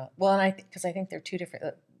approach. Right. Well, and because I think they're two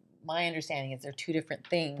different. My understanding is they're two different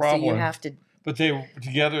things. Probably. So you have to. But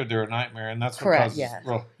together they're a nightmare, and that's what Correct. causes Yeah.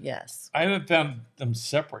 real. Yes. I haven't found them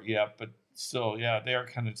separate yet, but still, yeah, they are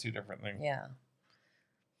kind of 2 different things. Yeah.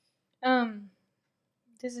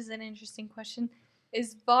 This is an interesting question.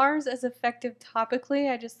 Is VARs as effective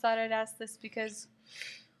topically? I just thought I'd ask this because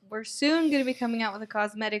we're soon going to be coming out with a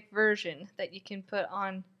cosmetic version that you can put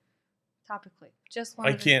on topically. Just I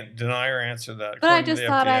wanted can't deny or answer that. But I according to just the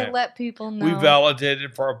thought FDA. I'd let people know. We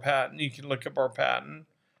validated for our patent. You can look up our patent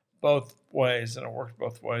both ways, and it works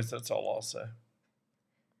both ways. That's all I'll say.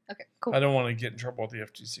 Okay, cool. I don't want to get in trouble with the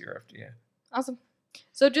FTC or FDA. Awesome.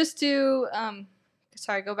 So just to,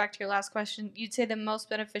 go back to your last question. You'd say the most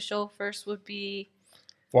beneficial first would be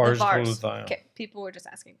VARs, the VARs. glutathione. Okay, people were just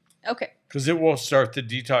asking. Okay. Because it will start the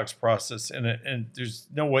detox process, and there's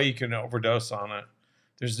no way you can overdose on it.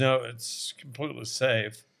 It's completely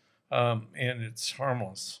safe, and it's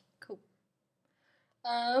harmless. Cool.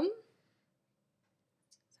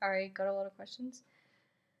 Sorry, got a lot of questions.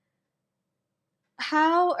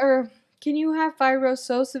 Can you have fibro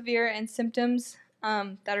so severe and symptoms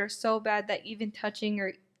that are so bad that even touching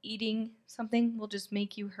or eating something will just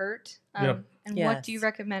make you hurt? Yep. And Yes. what do you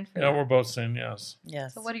recommend for Yeah, that? we're both saying yes.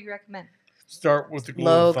 Yes. So what do you recommend? Start with the glutathione.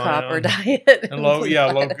 Low copper diet. And low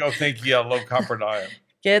copper diet.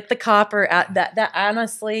 Get the copper at that.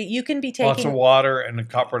 Honestly, you can be taking Lots of water and a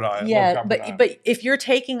copper diet. Yeah, low copper diet. but if you're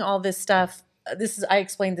taking all this stuff, I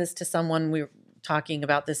explained this to someone. We were talking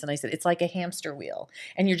about this, and I said it's like a hamster wheel,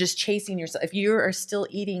 and you're just chasing yourself. If you are still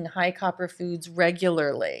eating high copper foods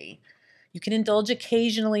regularly, you can indulge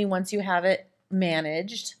occasionally once you have it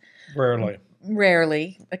managed.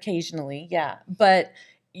 Rarely, occasionally, yeah, but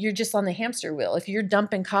you're just on the hamster wheel. If you're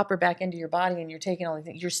dumping copper back into your body and you're taking all these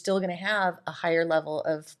things, you're still going to have a higher level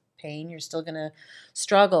of pain. You're still going to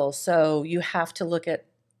struggle. So you have to look at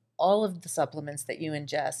all of the supplements that you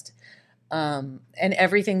ingest and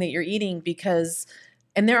everything that you're eating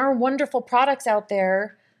and there are wonderful products out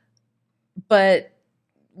there, but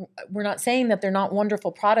we're not saying that they're not wonderful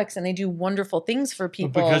products and they do wonderful things for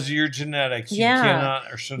people. But because of your genetics, Yeah. you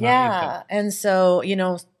cannot or should not eat Yeah. them. And so,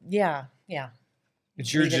 yeah.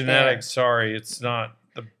 It's your Leave it genetics. Sorry, it's not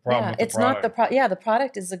the problem with the it's not product. the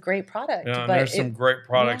product is a great product. Yeah, and but there's some great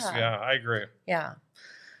products. yeah. Yeah, I agree. Yeah.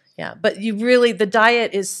 But the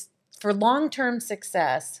diet is for long-term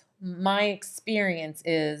success. My experience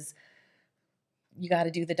is you got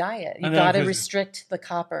to do the diet. You I know, got to 'cause- restrict the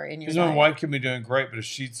copper in your Because diet. my wife can be doing great, but if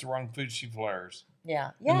she eats the wrong food, she flares.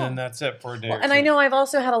 Yeah. And then that's it for a day. Well, or and two. I know I've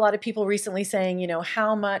also had a lot of people recently saying,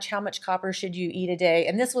 how much copper should you eat a day?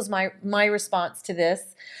 And this was my response to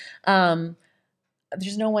this.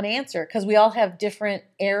 There's no one answer because we all have different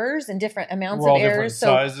errors and different amounts we're all of different errors.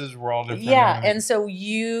 sizes. We're all different. Yeah, and so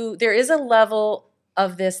there is a level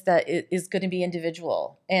of this that is going to be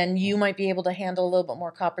individual, and you might be able to handle a little bit more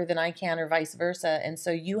copper than I can, or vice versa. And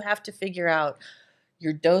so you have to figure out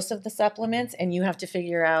your dose of the supplements, and you have to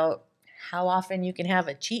figure out how often you can have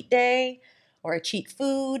a cheat day or a cheat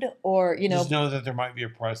food, or Just know that there might be a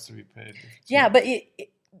price to be paid. Yeah, but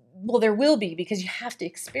there will be because you have to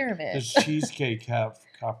experiment. Does cheesecake have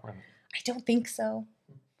copper in it? I don't think so.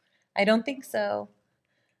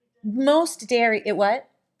 Most dairy, what?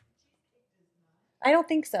 I don't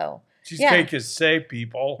think so. Cheesecake is safe,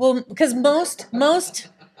 people. Well, because most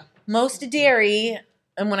dairy,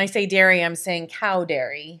 and when I say dairy, I'm saying cow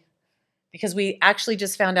dairy, because we actually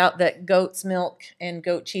just found out that goat's milk and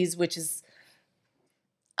goat cheese, which is,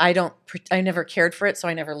 I never cared for it, so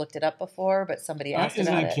I never looked it up before, but somebody asked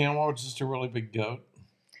Isn't about a it. camel just a really big goat?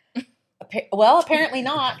 Well, apparently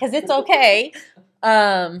not, because it's okay.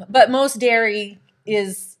 But most dairy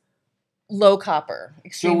is low copper. So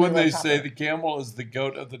Extremely when low they copper. say the camel is the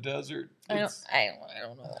goat of the desert, I it's-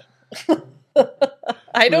 don't know.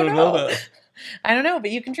 I don't we know. that. I don't know,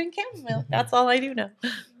 but you can drink camel milk. That's all I do know.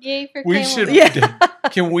 Yay for We camel should. milk. Yeah.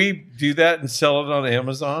 Can we do that and sell it on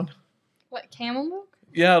Amazon? What, camel milk?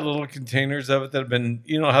 Yeah, little containers of it that have been.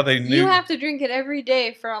 You know how they knew You have to drink it every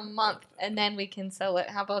day for a month, and then we can sell it.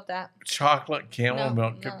 How about that? chocolate camel No,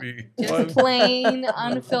 milk no. could be. Just What? plain,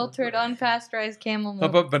 unfiltered, unpasteurized camel How milk.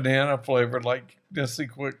 about banana flavored, like Nestle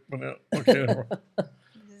Quick banana? Okay.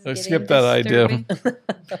 This is skip getting that idea. disturbing.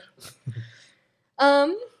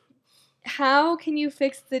 How can you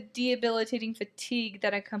fix the debilitating fatigue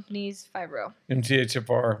that accompanies fibro?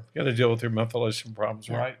 MTHFR. Got to deal with your methylation problems,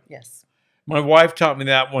 Yeah. right? Yes. My wife taught me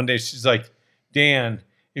that one day. She's like, Dan,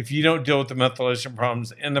 if you don't deal with the methylation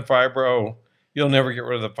problems and the fibro, you'll never get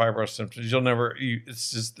rid of the fibro symptoms. You'll never.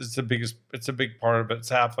 It's the biggest. It's a big part of it. It's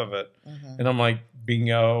half of it. Mhm. And I'm like,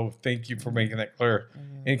 bingo. Thank you for making that clear.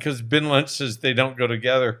 Mhm. And because Ben Lynch says they don't go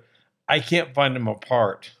together, I can't find them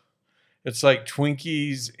apart. It's like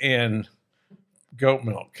Twinkies and goat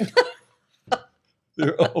milk.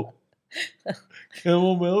 They're all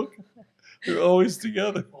camel milk. They're always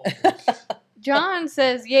together. John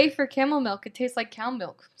says, "Yay for camel milk! It tastes like cow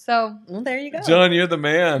milk." So, Well, there you go. John, you're the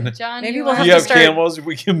man. John, Maybe you we'll If have you to have start- camels,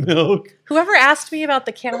 we can milk. Whoever asked me about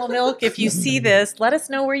the camel milk, if you see this, let us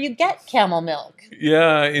know where you get camel milk.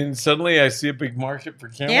 Yeah, and suddenly I see a big market for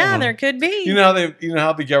camel Yeah, milk. there could be. You know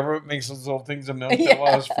how the government makes those little things of milk Yeah. that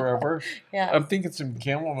last forever. yeah. I'm thinking some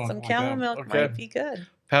camel milk. Some like camel that. milk Okay. might be good.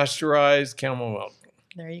 Pasteurized camel milk,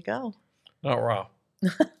 There you go. not raw.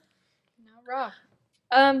 not raw.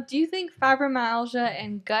 Do you think fibromyalgia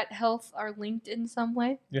and gut health are linked in some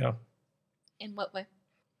way? Yeah, In what way?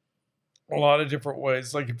 a lot of different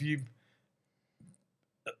ways. Like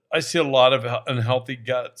I see a lot of unhealthy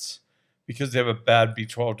guts because they have a bad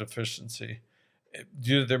B12 deficiency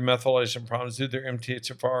due to their methylation problems, due to their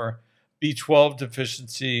MTHFR. B12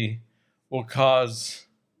 deficiency will cause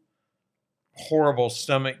horrible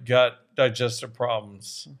stomach, gut, digestive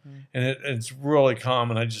problems, Mhm. and it's really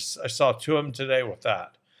common. I saw two of them today with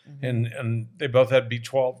that, Mhm. and they both had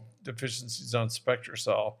B12 deficiencies on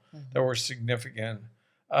SpectraCell Mhm. that were significant.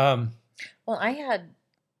 Well, I had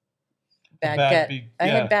bad Bad gut. B- I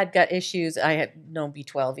yeah. had bad gut issues. I had no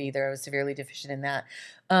B12 either. I was severely deficient in that.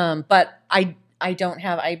 But I don't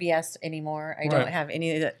have IBS anymore. I don't Right. have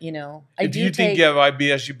any of the, I If do you take, think you have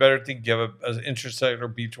IBS, you better think you have an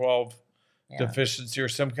intracellular B12 yeah, deficiency or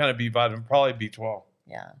some kind of B vitamin, probably B12.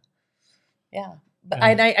 yeah. Yeah. But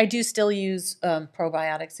And- I do still use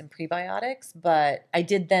probiotics and prebiotics, but I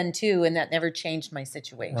did then too, and that never changed my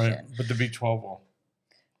situation. Right. But the B12 will.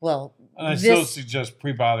 Well, And I still this, suggest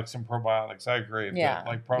prebiotics and probiotics. I agree. but yeah,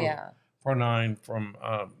 like yeah, Pro9 from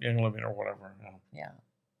Young Living or whatever. Yeah. yeah.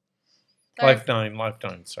 Sorry, Life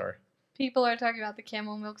 9, sorry. people are talking about the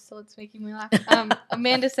camel milk, so it's making me laugh.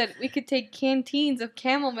 Amanda said we could take canteens of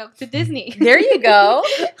camel milk to Disney. There you go.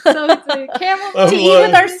 So it's a camel Oh, To milk. eat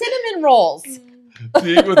with our cinnamon rolls. To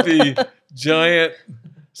eat with the giant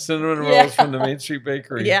cinnamon rolls Yeah. from the Main Street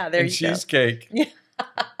Bakery. Yeah, there and you go. cheesecake.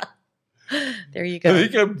 There you I go.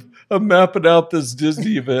 think I'm mapping out this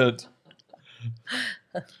Disney event.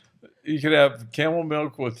 You could have camel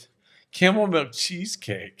milk with camel milk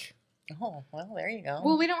cheesecake. Oh, well, there you go.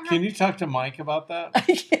 Well, we don't have. Can you talk to Mike about that?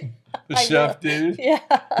 I The chef, will. dude. Yeah.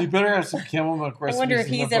 You better have some camel milk I recipes. wonder if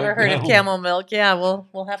in the he's ever book heard of now. camel milk. Yeah,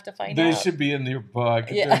 we'll have to find They out. should be in your book.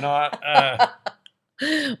 If Yeah. they're not,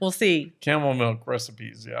 We'll see. camel milk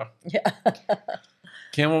recipes, yeah. Yeah.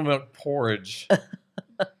 Camel milk porridge.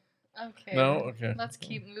 Okay. No? Okay. Let's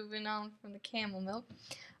keep moving on from the camel milk.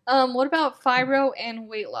 What about fibro and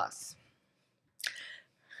weight loss?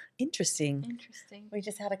 Interesting. Interesting. We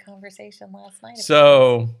just had a conversation last night. about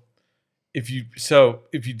So if you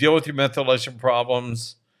deal with your methylation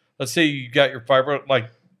problems, let's say you got your fibro,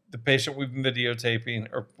 like the patient we've been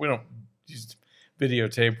videotaping, or we don't use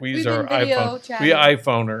videotape, we use We've our been video iPhone. chatting. We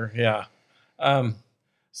iPhone her, yeah.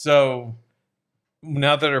 So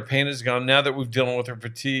now that her pain is gone, now that we've dealing with her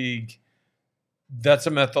fatigue, that's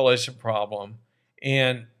a methylation problem.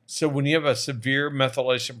 And so when you have a severe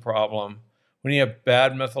methylation problem, when you have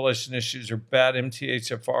bad methylation issues or bad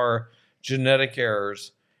MTHFR genetic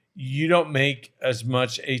errors, you don't make as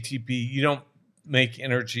much ATP, you don't make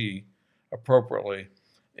energy appropriately.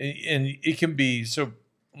 And it can be, so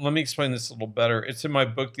let me explain this a little better. It's in my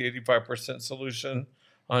book, The 85% Solution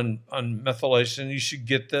on methylation. You should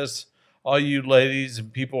get this. All you ladies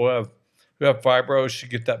and people who have fibro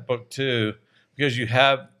should get that book too, because you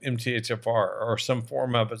have MTHFR or some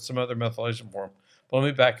form of it, some other methylation form. But let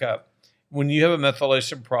me back up. When you have a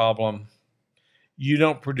methylation problem, you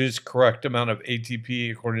don't produce correct amount of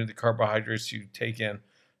ATP according to the carbohydrates you take in.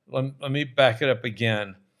 Let me back it up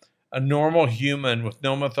again. A normal human with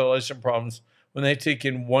no methylation problems, when they take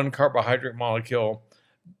in one carbohydrate molecule,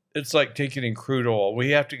 it's like taking in crude oil.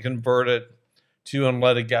 We have to convert it to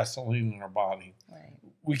unleaded gasoline in our body. Right.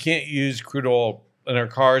 We can't use crude oil in our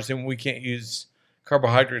cars, and we can't use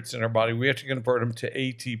carbohydrates in our body. We have to convert them to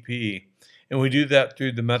ATP. And we do that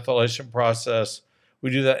through the methylation process. We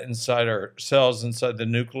do that inside our cells, inside the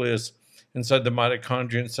nucleus, inside the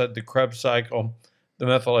mitochondria, inside the Krebs cycle, the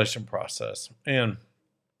methylation process. And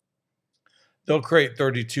they'll create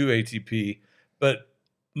 32 ATP, but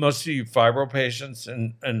most of you fibro patients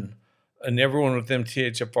and everyone with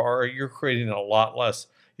MTHFR, you're creating a lot less.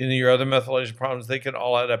 Your other methylation problems, they can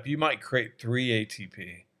all add up. You might create 3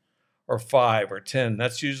 ATP or 5 or 10.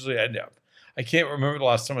 That's usually, I can't remember the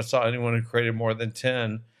last time I saw anyone who created more than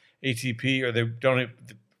 10 ATP, or they don't even,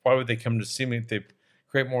 why would they come to see me? If they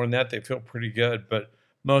create more than that, they feel pretty good. But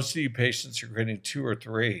most of you patients are creating 2 or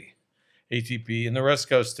 3 ATP, and the rest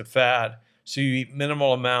goes to fat. So you eat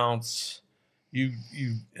minimal amounts.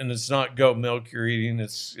 And it's not goat milk you're eating.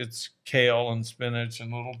 It's kale and spinach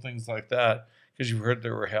and little things like that, because you've heard they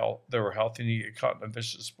were healthy, and you get caught in a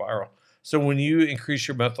vicious spiral. So when you increase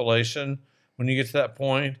your methylation, when you get to that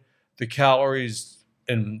point, the calories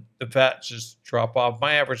and the fat just drop off.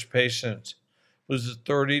 My average patient loses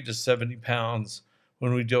 30 to 70 pounds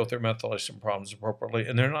when we deal with their methylation problems appropriately,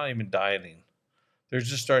 and they're not even dieting. They're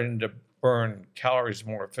just starting to burn calories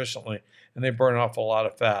more efficiently, and they burn off a lot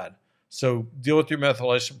of fat. So deal with your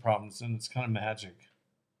methylation problems, and it's kind of magic.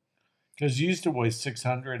 Because you used to weigh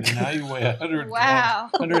 600, and now you weigh 120, Wow.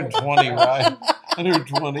 120, right?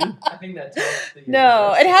 120. I think that tells that you're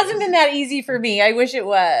No, it depressed. hasn't been that easy for me. I wish it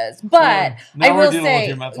was, but Now I we're will dealing say, with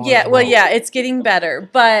your methylation yeah, well, problem. yeah, it's getting better.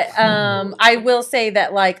 But I will say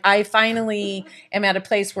that, like, I finally am at a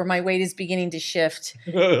place where my weight is beginning to shift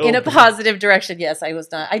in a positive direction. Yes, I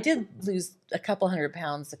was not. I did lose a couple 100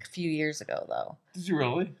 pounds a few years ago, though. Did you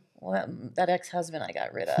really? Well, that ex-husband I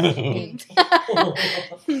got rid of. That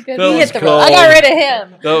He Good. That hit was the road. I got cold. rid of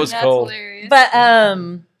him. was That's cold. hilarious.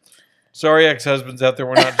 But Sorry, ex-husbands out there,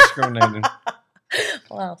 we're not discriminating.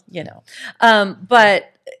 well,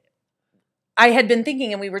 but I had been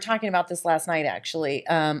thinking, and we were talking about this last night, actually.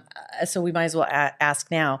 So we might as well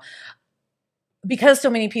ask now. Because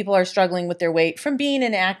so many people are struggling with their weight from being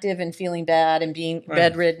inactive and feeling bad and being Right.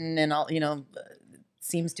 bedridden and all,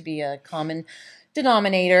 seems to be a common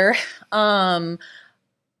denominator.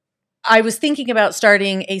 I was thinking about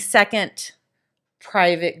starting a second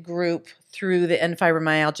private group through the End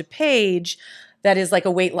Fibromyalgia page that is like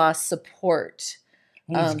a weight loss support.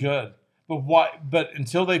 That's good. But why? But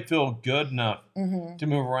until they feel good enough Mhm. to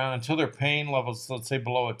move around, until their pain levels, let's say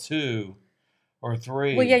below a 2 or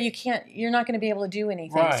 3. Well, yeah, you're not going to be able to do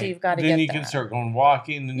anything, right. so you've got to then get you that. can start going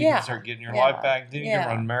walking. Then you Yeah. can start getting your Yeah. life back. Then you Yeah.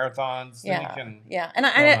 can run marathons. Then you can. Yeah, and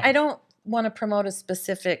Uh, I don't want to promote a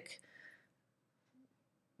specific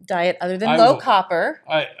diet other than I low will- copper.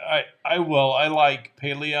 I will. I like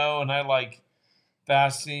paleo, and I like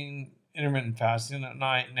fasting, intermittent fasting at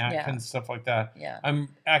night, and Atkins, stuff like that. Yeah,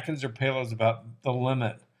 Atkins or paleo is about the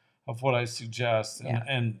limit of what I suggest, Yeah.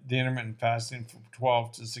 and the intermittent fasting for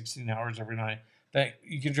 12 to 16 hours every night. That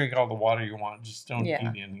you can drink all the water you want, just don't eat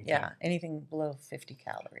anything. yeah, anything below 50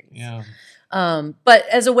 calories. Yeah. But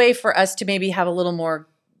as a way for us to maybe have a little more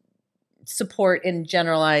support in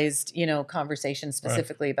generalized, conversation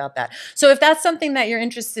specifically about that. So if that's something that you're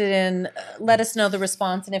interested in, let us know the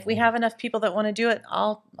response. And if we have enough people that want to do it,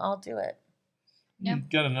 I'll do it. Yeah. You've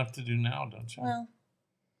got enough to do now, don't you? Well,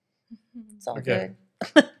 it's all Okay.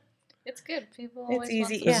 good. It's good. People It's always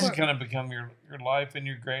easy, want This yeah. is going to become your life and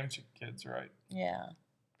your grandkids, right? Yeah.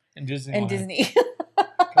 And Disney. And Disney.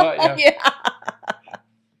 yeah. Yeah.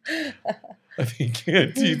 I think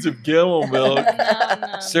canteens of camel milk, No.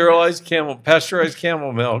 pasteurized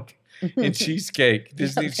camel milk, and cheesecake.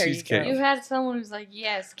 Disney There you cheesecake. go. You had someone who's like,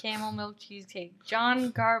 yes, camel milk cheesecake.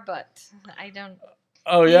 John Garbutt. I don't.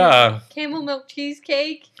 Oh yeah. Camel milk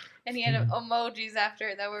cheesecake. And he had emojis after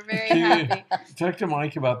it that were very Can you- happy. Talk to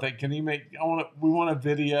Mike about that. Can he make? We want a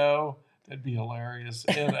video. That'd be hilarious.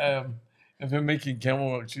 And of him making camel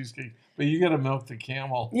milk cheesecake, but you got to milk the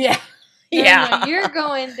camel. Yeah. No, Yeah. no, you're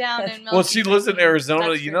going down and milking. Well, she lives in Arizona.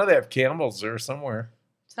 That's You true. know they have camels there somewhere.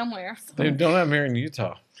 Somewhere. They don't have them here in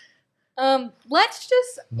Utah. Let's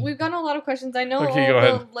just. We've gotten a lot of questions. I know Okay, all go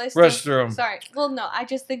the ahead. list. Rush through 'em. Sorry. Well, no. I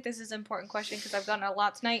just think this is an important question because I've gotten a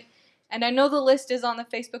lot tonight, and I know the list is on the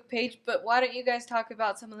Facebook page. But why don't you guys talk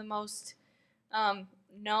about some of the most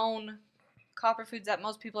known copper foods that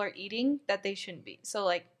most people are eating that they shouldn't be? So,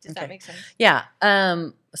 like, does that Okay. make sense? Yeah.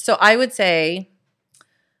 So I would say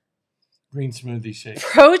Green smoothie shake.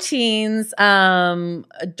 Proteins,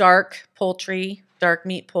 dark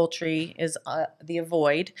meat poultry is the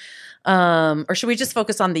avoid. Or should we just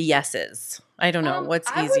focus on the yeses? I don't know. What's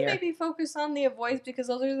I easier? would maybe focus on the avoids because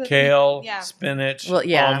those are the Kale, yeah. spinach, Well,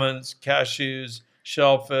 yeah. almonds, cashews,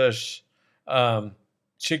 shellfish,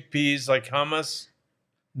 chickpeas like hummus.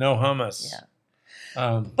 No hummus.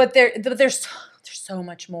 Yeah. But there's so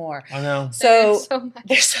much more. I know. So much.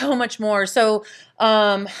 there's so much more. So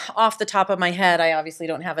off the top of my head, I obviously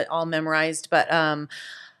don't have it all memorized, but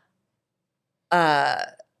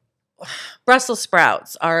Brussels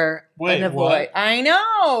sprouts are Wait, an avoid. what? I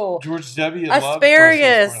know. George W. loves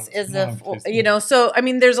Asparagus Brussels is sprouts. No, I'm kidding. so I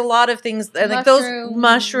mean, there's a lot of things like those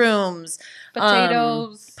mushrooms,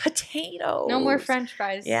 Potatoes. potatoes. No more French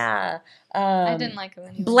fries. Yeah. I didn't like them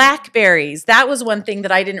anymore. Blackberries. That was one thing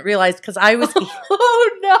that I didn't realize because I was.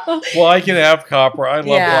 Oh no. Well, I can have copper. I love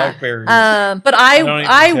blackberries. But don't eat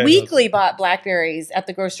I potatoes. weekly bought blackberries at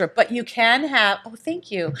the grocery store. But you can have. Oh, thank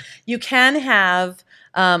you. You can have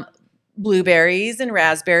blueberries and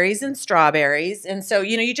raspberries and strawberries, and so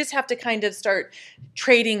you just have to kind of start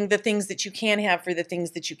trading the things that you can have for the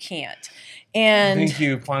things that you can't. And Thank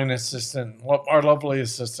you, fine assistant, our lovely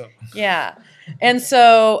assistant. yeah, and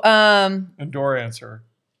so And door answer.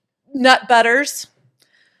 nut butters.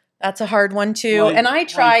 That's a hard one too. Like- and I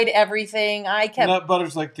tried everything. I kept Nut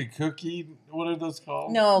butter's like the cookie. What are those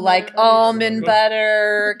called? no, like Butter. almond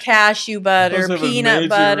butter, cashew butter, Those are the peanut major-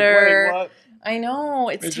 butter. Wait, what? I know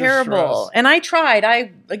it's Major terrible. stress. And I tried.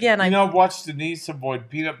 I Watch Denise avoid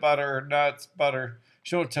peanut butter, nuts, butter.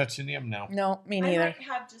 She won't touch any of them now. no, me I neither. might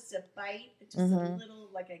have just a bite, just a Mhm. little,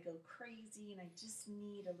 like I go crazy and I just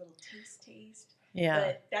need a little taste. Yeah,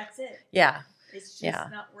 But that's it. yeah. It's just Yeah.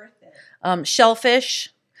 not worth it. Shellfish,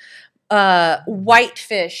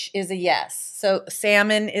 whitefish is a yes. So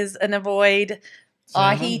salmon is an avoid.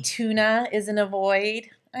 Ahi tuna is an avoid.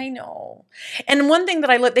 I know. And one thing that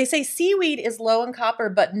I look, they say seaweed is low in copper,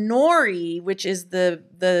 but nori, which is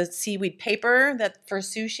the seaweed paper that for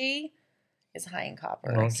sushi, is high in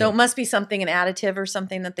copper. Okay. So it must be something, an additive or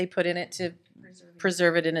something that they put in it to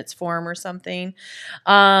preserve it in its form or something.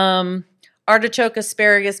 Artichoke,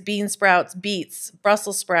 asparagus, bean sprouts, beets,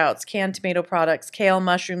 Brussels sprouts, canned tomato products, kale,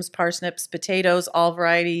 mushrooms, parsnips, potatoes, all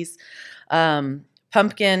varieties,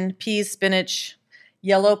 pumpkin, peas, spinach,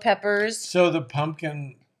 yellow peppers. So the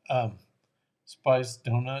pumpkin spice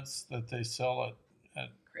donuts that they sell at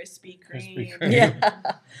Krispy Krispy Kreme. Kreme.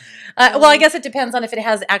 Yeah. Well, I guess it depends on if it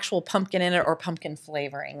has actual pumpkin in it or pumpkin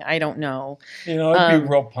flavoring. I don't know. It'd be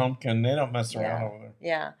real pumpkin. They don't mess around over there.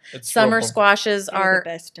 Yeah. It's Summer real squashes They're are the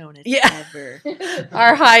best donuts Yeah. ever.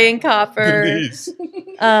 are high in copper. Denise.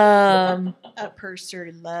 Um, A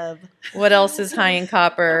purser love. what else is high in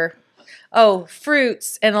copper? Oh,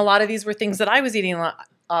 fruits, and a lot of these were things that I was eating a lot.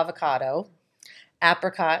 Avocado,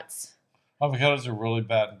 apricots. Avocados are really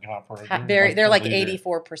bad in copper. They're like the leader.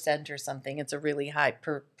 84% or something. It's a really high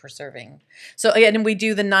per serving. So again, and we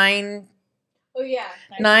do the 9. Oh yeah.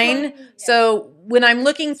 9. Yeah. So when I'm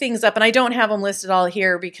looking things up, and I don't have them listed all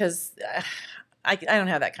here because I don't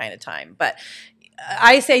have that kind of time, but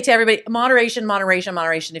I say to everybody, moderation, moderation,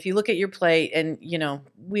 moderation. If you look at your plate and,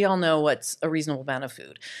 we all know what's a reasonable amount of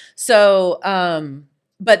food. So,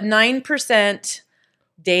 but 9%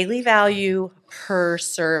 daily value per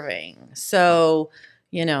serving. So,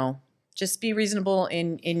 just be reasonable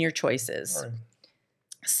in your choices. Sorry.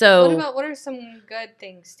 So, What are some good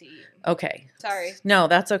things to eat? okay. Sorry. No,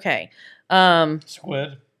 that's okay.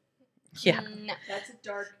 Squid. Yeah. No. That's a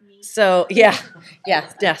dark meat. So yeah.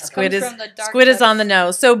 Squid Comes is from the dark squid is on the depths.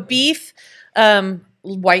 nose. So beef,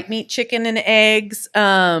 white meat, chicken, and eggs.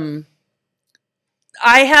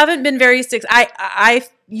 I haven't been very I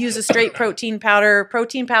use a straight protein powder.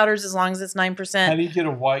 Protein powders as long as it's How 9%. do you get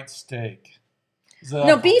a white steak? Is that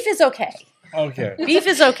No, beef is okay. Okay. Beef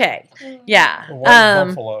is okay. Yeah. A white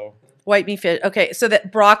buffalo. White meat fish. Okay, so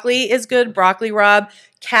that broccoli is good. Broccoli rabe,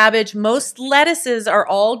 cabbage. Most lettuces are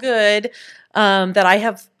all good that I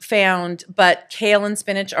have found, but kale and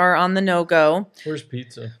spinach are on the no-go. Where's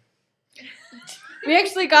pizza? We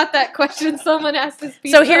actually got that question. Someone asked us.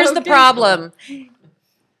 So here's the problem.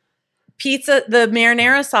 Pizza, the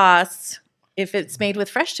marinara sauce, if it's made with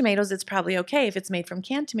fresh tomatoes, it's probably okay. If it's made from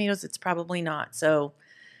canned tomatoes, it's probably not. So,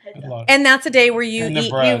 Good luck. and that's a day where you And the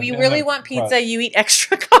eat, bread, you and really the want pizza, crust. you eat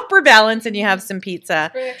extra copper balance and you have some pizza.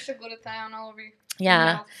 Spray extra glutathione all over your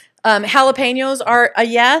Yeah. mouth. Jalapenos are a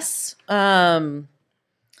yes.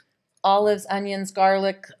 Olives, onions,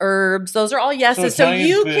 garlic, herbs, those are all yeses. So Italian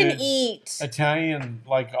you food, can eat. Italian,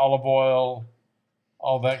 like olive oil,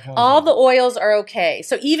 all that kind of All stuff. the oils are okay.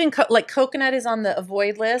 So even like coconut is on the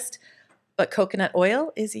avoid list, but coconut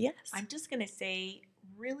oil is a yes. I'm just going to say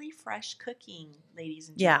really fresh cooking, ladies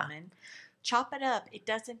and Yeah. gentlemen. Chop it up. It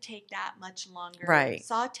doesn't take that much longer. Right.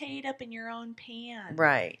 Saute it up in your own pan.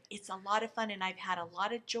 Right. It's a lot of fun, and I've had a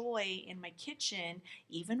lot of joy in my kitchen,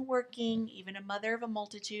 even working, even a mother of a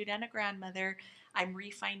multitude and a grandmother. I'm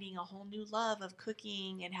refinding a whole new love of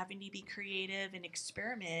cooking and having to be creative and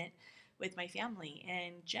experiment with my family.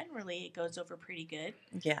 And generally, it goes over pretty good.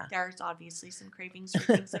 Yeah. There's obviously some cravings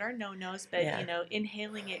for things that are no-nos, but, Yeah. you know,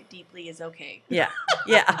 inhaling it deeply is okay. Yeah.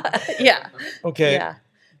 Yeah. Yeah. Okay. Yeah.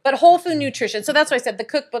 But whole food nutrition. So that's why I said the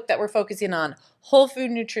cookbook that we're focusing on, whole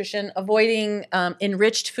food nutrition, avoiding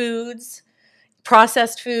enriched foods.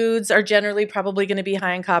 Processed foods are generally probably going to be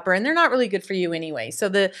high in copper, and they're not really good for you anyway. So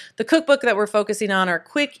the cookbook that we're focusing on are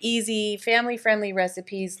quick, easy, family-friendly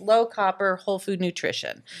recipes, low copper, whole food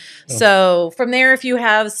nutrition. Oh. So from there, if you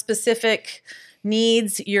have specific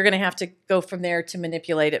needs, you're going to have to go from there to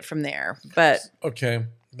manipulate it from there. But Okay.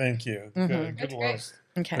 Thank you. Mhm. Good That's great. list.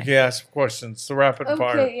 okay. Okay, ask questions. The rapid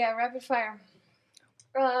fire. Okay, yeah, rapid fire.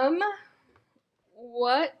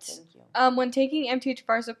 When taking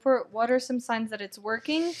MTHFR support, what are some signs that it's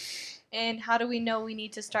working, and how do we know we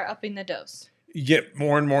need to start upping the dose? You get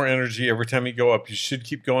more and more energy every time you go up. You should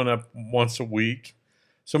keep going up once a week.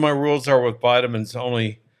 So my rules are with vitamins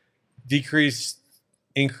only decrease,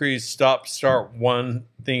 increase, stop, start one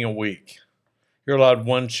thing a week. You're allowed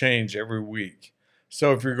one change every week.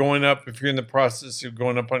 So if you're going up, if you're in the process of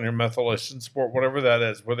going up on your methylation support, whatever that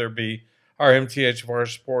is, whether it be our MTHFR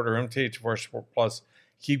support or MTHFR support plus,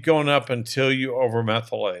 keep going up until you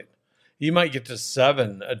overmethylate. You might get to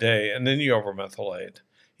 7 a day and then you overmethylate.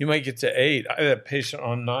 You might get to 8. I had a patient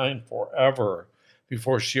on 9 forever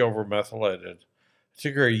before she overmethylated. It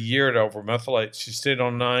took her a year to overmethylate. She stayed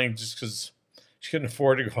on 9 just because she couldn't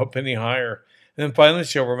afford to go up any higher. And then finally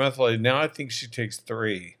she overmethylated. Now I think she takes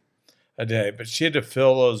 3 a day. But she had to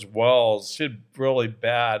fill those wells. She had really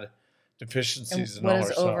bad deficiencies And in all what her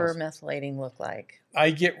does cells. overmethylating look like?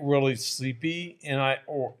 I get really sleepy,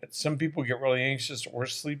 or some people get really anxious or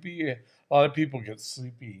sleepy. A lot of people get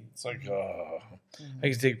sleepy. It's like, I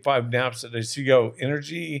can take 5 naps a day. So you go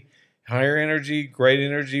energy, higher energy, great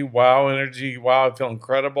energy, wow, I feel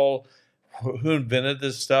incredible. Who invented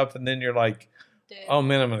this stuff? And then you're like, oh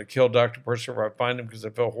man, I'm going to kill Dr. Purser if I find him because I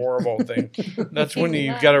feel horrible thing. That's when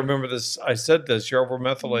you got to remember this. I said this, you're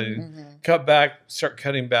overmethylating. Mm-hmm. Cut back, start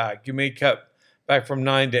cutting back. You may cut back from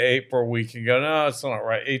 9 to 8 for a week and go, no, it's not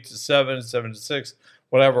right. 8 to 7, 7 to 6,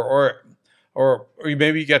 whatever. Or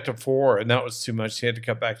maybe you got to 4 and that was too much. You had to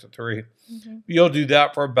cut back to 3. Mm-hmm. You'll do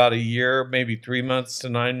that for about a year, maybe 3 months to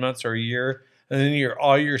 9 months or a year. And then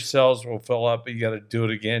all your cells will fill up, but you got to do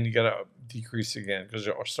it again. You got to decrease again because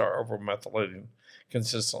you'll start overmethylating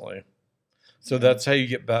consistently. So that's how you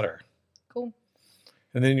get better. Cool.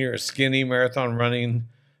 And then you're a skinny marathon running,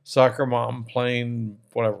 soccer mom playing,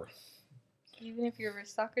 whatever. Even if you're a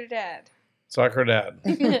soccer dad. Soccer dad,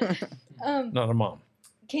 Um, not a mom.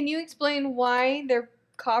 Can you explain why their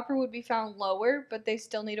copper would be found lower, but they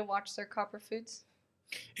still need to watch their copper foods?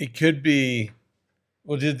 It could be,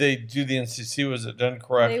 well, did they do the NCC? Was it done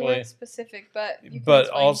correctly? They weren't specific, but you can But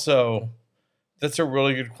explain. also, that's a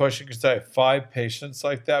really good question because I have 5 patients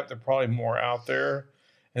like that. There are probably more out there.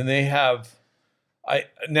 And they have,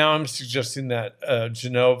 now I'm suggesting that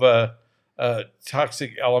Genova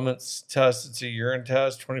toxic elements test, it's a urine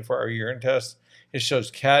test, 24-hour urine test. It shows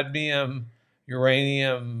cadmium,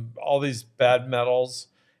 uranium, all these bad metals.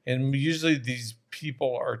 And usually these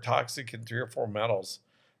people are toxic in 3 or 4 metals.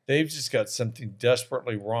 They've just got something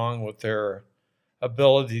desperately wrong with their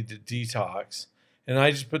ability to detox. And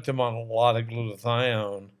I just put them on a lot of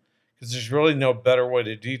glutathione because there's really no better way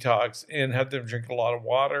to detox and have them drink a lot of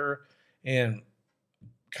water. And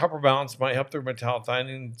copper balance might help their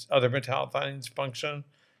metallothioneins, other metallothioneins function.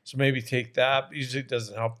 So maybe take that. Usually it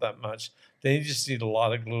doesn't help that much. They just need a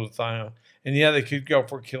lot of glutathione. And yeah, they could go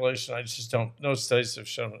for chelation. I just don't, no studies have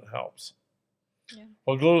shown it helps. Yeah.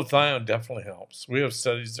 Well, glutathione definitely helps. We have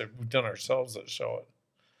studies that we've done ourselves that show it.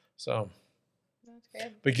 So, That's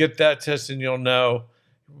good. but get that test and you'll know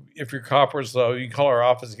if your copper is low. You can call our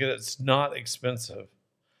office and get it. It's not expensive.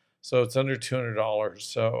 So it's under $200.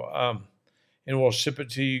 So, and we'll ship it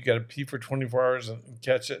to you. You got to pee for 24 hours and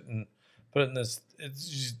catch it and put it in this. It's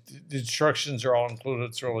just, the instructions are all included.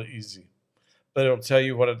 It's really easy. But it'll tell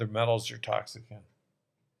you what other metals you're toxic in,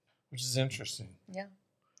 which is interesting. Yeah.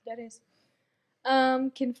 That is.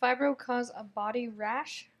 Can fibro cause a body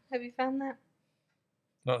rash? Have you found that?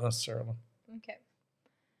 Not necessarily. Okay.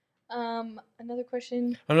 Another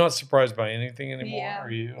question. I'm not surprised by anything anymore. Yeah. Are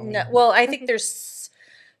you? No, well, I think there's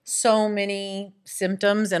so many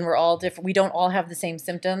symptoms and we're all different. We don't all have the same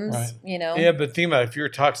symptoms, Right. you know? Yeah, but think about it. If you're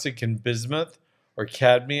toxic in bismuth or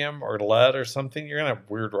cadmium or lead or something, you're going to have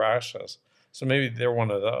weird rashes. So maybe they're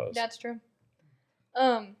one of those. That's true.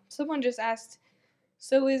 Someone just asked,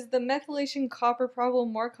 so is the methylation copper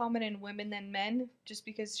problem more common in women than men? Just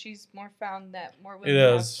because she's more found that more women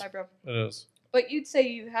have is. fibro. It is. But you'd say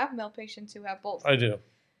you have male patients who have both. I do.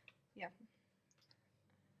 Yeah.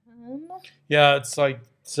 Yeah, it's like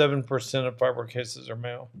 7% of fibro cases are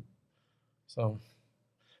male. So,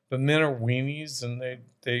 but men are weenies and they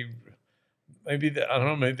I don't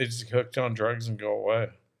know, maybe they just hooked on drugs and go away.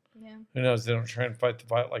 Yeah. Who knows? They don't try and fight the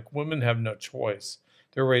fight. Like women have no choice.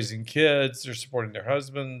 They're raising kids. They're supporting their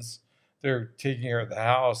husbands. They're taking care of the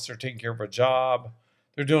house. They're taking care of a job.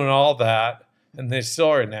 They're doing all that, and they still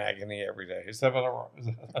are in agony every day. Is that about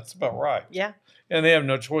right? That's about right. Yeah. And they have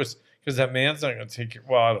no choice because that man's not going to take care.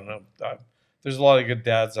 Well, I don't know. There's a lot of good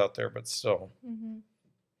dads out there, but still, Mm-hmm.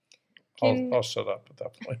 I'll shut up at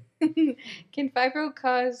that point. Can fibro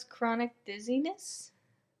cause chronic dizziness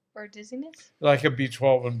or dizziness? Like a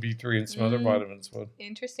B12 and B3 and some other vitamins would.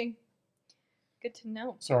 Interesting. Good to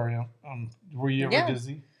know. Sorry, were you ever Yeah.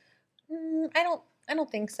 dizzy? I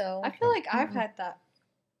don't think so. I feel like I've had that.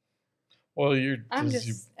 Well, you're I'm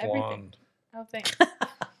dizzy just everything. blonde. Oh, thanks.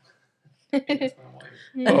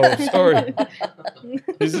 Oh, sorry.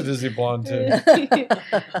 He's a dizzy blonde too.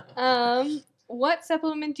 What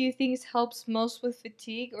supplement do you think helps most with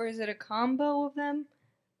fatigue, or is it a combo of them?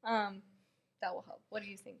 That will help. What do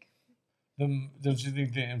you think? Don't you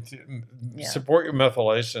think Yeah. support your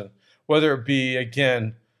methylation, whether it be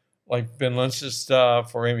again like Ben Lynch's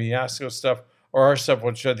stuff or Amy Yasko stuff or our stuff,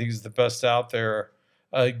 which I think is the best out there?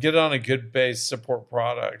 Get on a good base support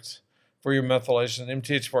product for your methylation.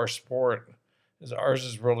 MTHFR Support ours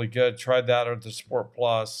is really good. Try that or the Support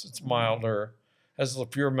Plus. It's milder, has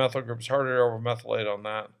fewer methyl groups, harder to over-methylate on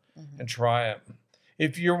that, and try it.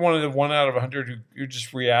 If you're one of the 1 out of 100 who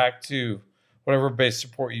just react to whatever base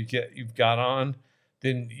support you've got on,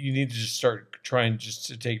 then you need to just start trying just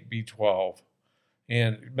to take B12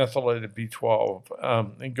 and methylated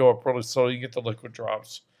B12 and go up really slowly. You get the liquid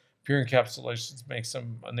drops. Pure Encapsulations makes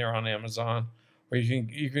them, and they're on Amazon. Or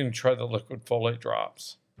you can try the liquid folate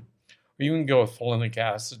drops. Or you can go with folinic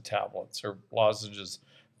acid tablets or lozenges.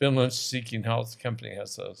 Ben Lynch Seeking Health Company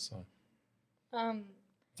has those. So.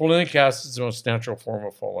 Folinic acid is the most natural form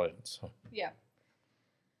of folate. So. Yeah.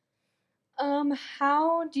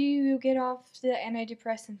 How do you get off the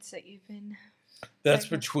antidepressants that you've been? That's diagnosed?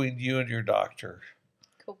 between you and your doctor.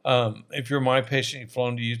 Cool. If you're my patient, you've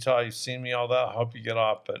flown to Utah, you've seen me, all that. I hope you get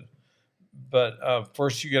off, but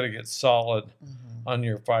first you got to get solid on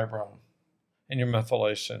your fibro and your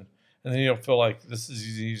methylation, and then you'll feel like this is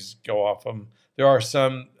easy to go off them. There are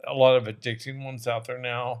a lot of addicting ones out there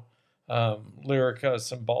now. Lyrica,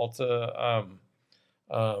 Cymbalta,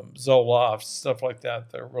 Zoloft, stuff like that.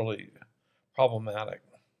 They're really problematic.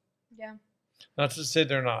 Yeah. Not to say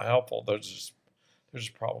they're not helpful. They're just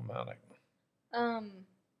problematic.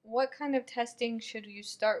 What kind of testing should you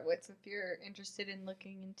start with if you're interested in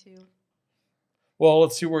looking into? Well,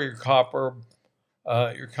 let's see where your copper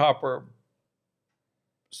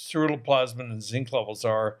ceruloplasmin and zinc levels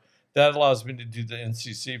are. That allows me to do the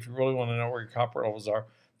NCC. If you really want to know where your copper levels are,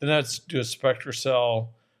 then let's do a SpectraCell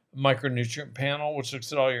micronutrient panel, which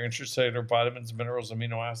looks at all your intracellular vitamins, minerals,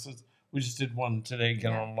 amino acids. We just did one today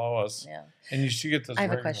again on Lois. Yeah. And you should get those. I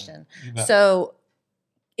have a regularly. question. You bet. So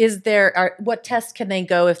what tests can they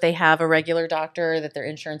go if they have a regular doctor that their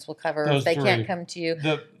insurance will cover, Those if they three. can't come to you?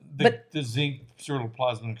 The zinc,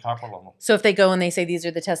 ceruloplasmin, and copper level. So if they go and they say, these are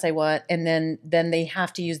the tests I want, and then they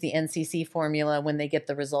have to use the NCC formula when they get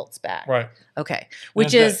the results back. Right. Okay.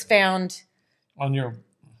 Which And is found On your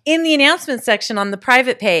in the announcement section on the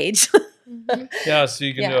private page. yeah, so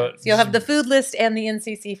you can do it. So you'll have the food list and the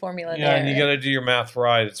NCC formula Yeah, there. and you got to do your math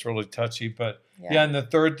right. It's really touchy, but yeah. And the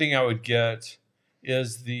third thing I would get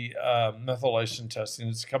is the methylation testing.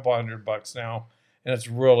 It's a couple $100 now, and it's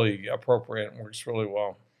really appropriate and works really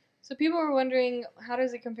well. So people were wondering, how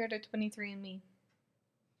does it compare to 23andMe?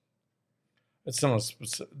 It's not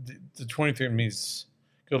the 23andMe's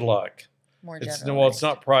good luck. More It's general. well, it's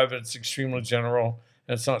not private. It's extremely general,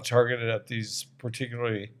 and it's not targeted at these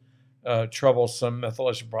particularly troublesome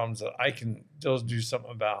methylation problems that I can still do something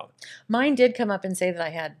about. Mine did come up and say that I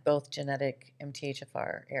had both genetic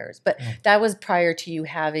MTHFR errors, but that was prior to you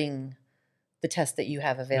having the test that you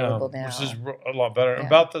have available now. Which is a lot better. Yeah.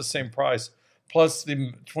 About the same price. Plus,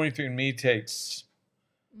 the 23andMe takes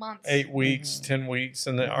Months. 8 weeks, 10 weeks,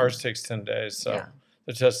 and then ours takes 10 days. So Yeah.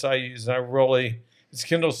 the test I use, and it's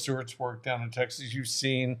Kendall Stewart's work down in Texas. You've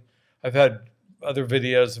seen, I've had other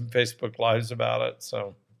videos and Facebook Lives about it.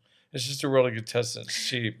 So it's just a really good test and it's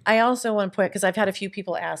cheap. I also want to point, because I've had a few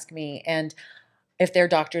people ask me, and if their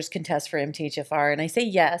doctors can test for MTHFR, and I say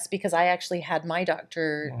yes, because I actually had my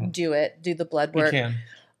doctor do the blood We work.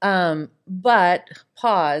 can. But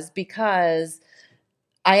pause, because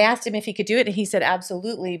I asked him if he could do it, and he said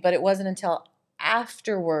absolutely, but it wasn't until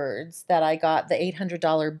afterwards that I got the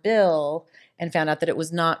 $800 bill and found out that it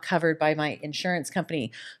was not covered by my insurance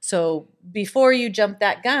company. So before you jump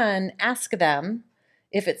that gun, ask them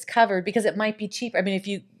if it's covered, because it might be cheaper. I mean, if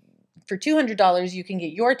you, for $200, you can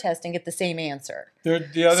get your test and get the same answer.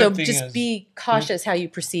 The other So thing just is, be cautious how you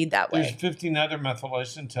proceed that there's way. 15 other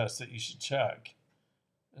methylation tests that you should check.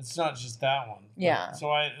 It's not just that one. But- Yeah. So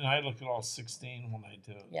I look at all 16 when I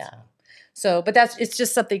do it. Yeah. So. So, but it's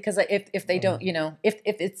just something, because if they don't, if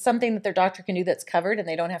it's something that their doctor can do that's covered and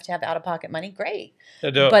they don't have to have out-of-pocket money, great. Yeah,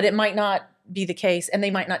 do it. But it might not be the case, and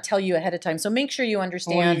they might not tell you ahead of time. So make sure you Well, when you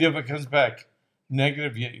understand. do, if it comes back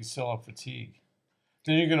negative, yet you still have fatigue,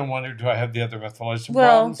 then you're going to wonder, do I have the other methylation Well,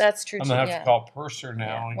 problems? that's true I'm too. going to have Yeah. to call Purser now.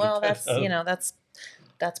 Yeah. And Well, get that that's done.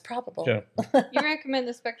 that's probable. Yeah. You recommend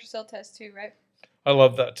the SpectraCell test too, right? I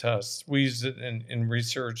love that test. We use it in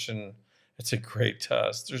research, and it's a great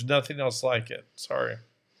test. There's nothing else like it. Sorry.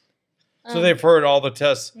 So they've heard all the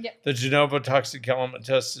tests. Yep. The Genova toxic element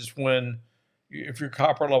test is when, if your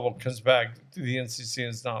copper level comes back through the NCC and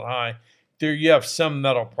it's not high, there you have some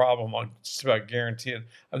metal problem. I'll just about guarantee it.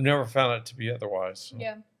 I've never found it to be otherwise. So.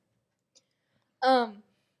 Yeah.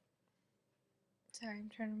 Sorry, I'm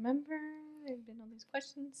trying to remember. There've been all these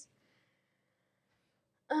questions.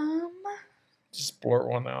 Just blurt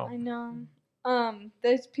one out. I know.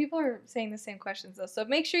 There's people are saying the same questions though, so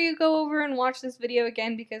make sure you go over and watch this video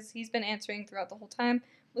again, because he's been answering throughout the whole time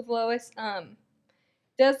with Lois.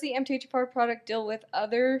 Does the MTHFR product deal with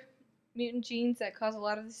other mutant genes that cause a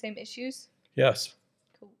lot of the same issues? Yes.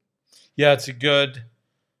 Cool. Yeah, it's a good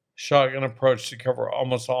shotgun approach to cover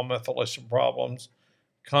almost all methylation problems.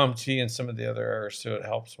 COMT and some of the other areas too, it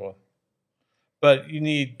helps with. But you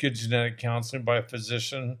need good genetic counseling by a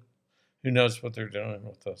physician who knows what they're doing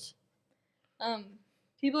with this.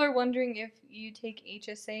 People are wondering if you take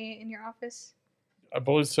HSA in your office. I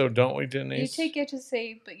believe so, don't we, Denise? You take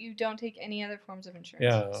HSA, but you don't take any other forms of insurance.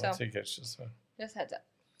 Yeah, So I'll take it. Just heads up.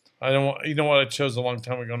 I don't want. You know what? I chose a long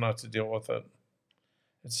time ago not to deal with it.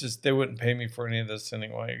 It's just they wouldn't pay me for any of this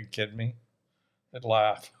anyway. Are you kidding me? They'd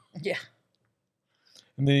laugh, Yeah.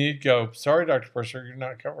 and then you'd go, "Sorry, Dr. Purser, you're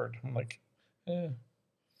not covered." I'm like, "Yeah."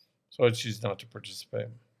 So I choose not to participate.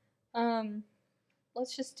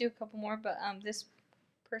 Let's just do a couple more. But this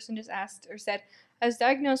person just asked or said, I was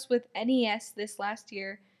diagnosed with NES this last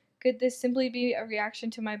year. Could this simply be a reaction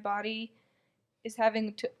to my body is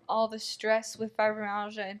having to all the stress with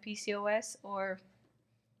fibromyalgia and PCOS, or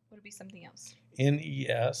would it be something else?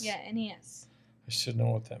 NES. Yeah, NES. I should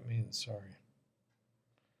know what that means. Sorry.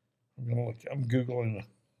 I'm gonna look. I'm googling.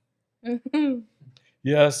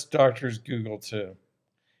 Yes, doctors Google too.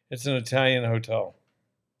 It's an Italian hotel.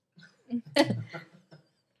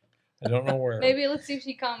 I don't know where. Maybe let's see if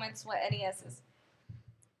she comments what NES is.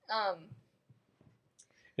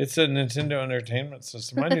 It's a Nintendo Entertainment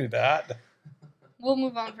System. I knew that. We'll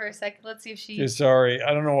move on for a second. Let's see if she. Okay, sorry,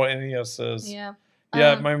 I don't know what NES is. Yeah.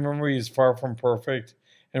 Yeah, my memory is far from perfect,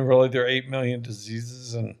 and really there are 8 million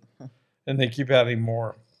diseases, and they keep adding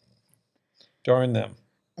more. Darn them.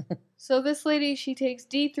 So this lady, she takes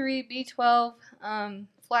D3, B12,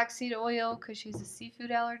 flaxseed oil because she's a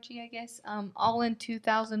seafood allergy, I guess. All in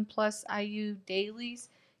 2,000 plus IU dailies.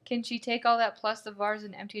 Can she take all that plus the VARs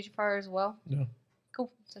and MTHFR as well? No, Cool.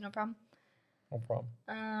 So no problem. no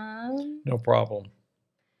problem. No problem.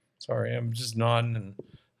 Sorry, I'm just nodding, and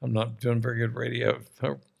I'm not doing very good radio,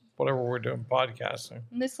 or whatever we're doing, podcasting.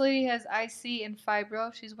 And this lady has IC and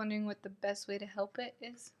fibro. She's wondering what the best way to help it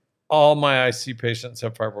is. All my IC patients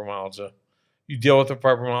have fibromyalgia. You deal with the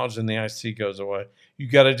fibromyalgia and the IC goes away. You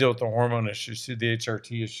got to deal with the hormone issues. See, the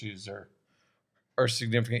HRT issues are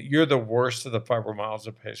significant. You're the worst of the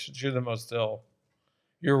fibromyalgia patients. You're the most ill.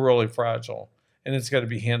 You're really fragile, and it's got to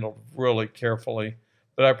be handled really carefully.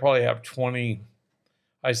 But I probably have 20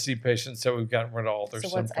 IC patients that we've gotten rid of all their So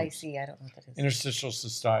symptoms. what's IC? I don't know what that is. Interstitial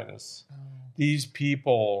cystitis. Oh. These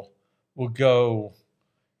people will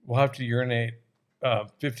have to urinate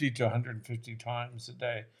 50 to 150 times a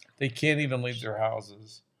day. They can't even leave their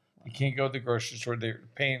houses. They can't go to the grocery store. They're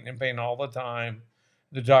in pain all the time.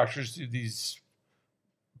 The doctors do these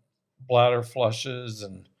bladder flushes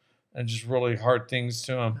and just really hard things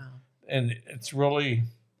to them. Wow. And it's really,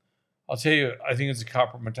 I'll tell you, I think it's a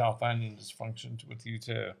copper metallothionein dysfunction with you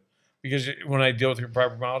too. Because when I deal with your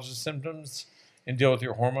fibromyalgia symptoms and deal with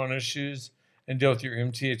your hormone issues and deal with your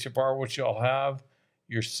MTHFR, which you all have,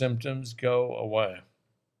 your symptoms go away.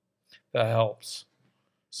 That helps.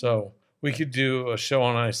 So we could do a show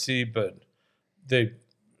on IC, but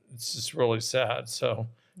it's just really sad. So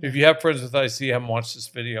if you have friends with IC, have them watch this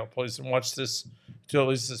video, please, and watch this to at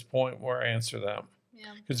least this point where I answer them.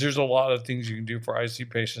 Yeah. Because there's a lot of things you can do for IC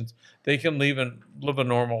patients. They can live a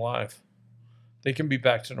normal life. They can be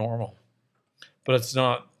back to normal. But it's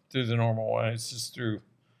not through the normal way. It's just through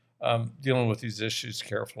dealing with these issues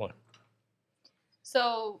carefully.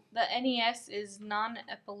 So the NES is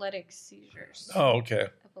non-epileptic seizures. Oh, okay.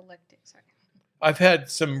 Epileptic, sorry. I've had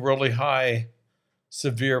some really high,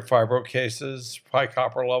 severe fibro cases, high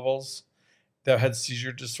copper levels, that had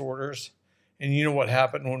seizure disorders. And you know what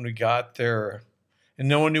happened when we got there? And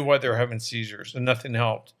no one knew why they were having seizures, and nothing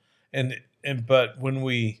helped. But when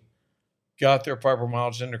we got their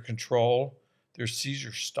fibromyalgia under control, their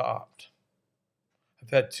seizures stopped. I've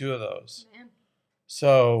had 2 of those. Man.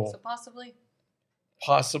 So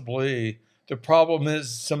Possibly. The problem is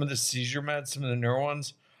some of the seizure meds, some of the neuro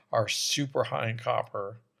ones, are super high in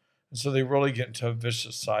copper. And so they really get into a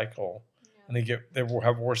vicious cycle. Yeah. And they will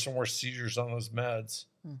have worse and worse seizures on those meds.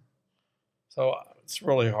 Hmm. So it's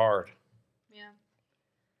really hard. Yeah.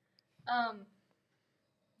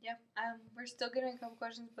 Yeah. We're still getting a couple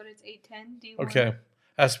questions, but it's 8:10. Do you Okay.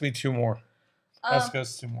 Ask me 2 more. Ask Want,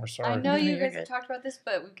 us 2 more. Sorry. I know No, you you're guys good. have talked about this,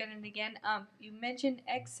 but we've got it again. You mentioned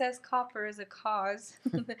excess copper as a cause.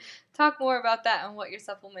 Talk more about that and what your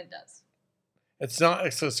supplement does. It's not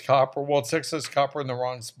excess copper. Well, it's excess copper in the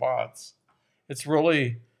wrong spots. It's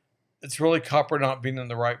really copper not being in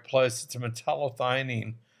the right place. It's a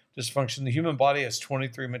metallothionein dysfunction. The human body has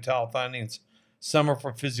 23 metallothioneins. Some are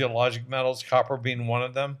for physiologic metals, copper being one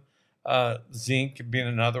of them, zinc being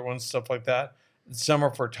another one, stuff like that. And some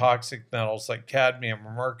are for toxic metals like cadmium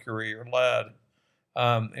or mercury or lead,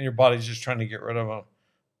 and your body's just trying to get rid of them.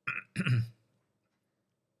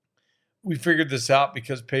 We figured this out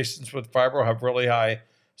because patients with fibro have really high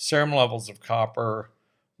serum levels of copper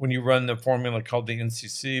when you run the formula called the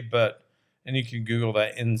NCC, and you can Google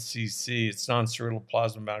that NCC, it's non-cerebral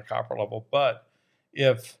plasma bound copper level. But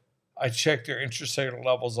if I check their intracellular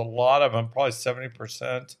levels, a lot of them, probably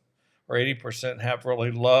 70% or 80%, have really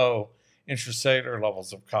low intracellular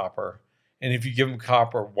levels of copper. And if you give them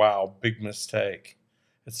copper, wow, big mistake.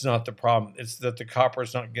 It's not the problem. It's that the copper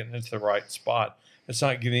is not getting into the right spot. It's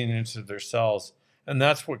not getting into their cells. And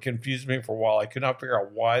that's what confused me for a while. I could not figure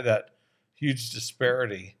out why that huge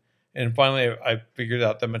disparity. And finally, I figured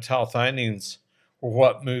out the metallothioneins were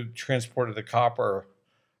what transported the copper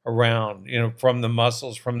around, from the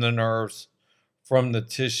muscles, from the nerves, from the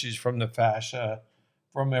tissues, from the fascia,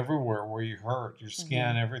 from everywhere where you hurt, your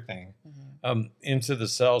skin, everything, into the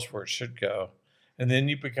cells where it should go. And then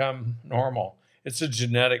you become normal. It's a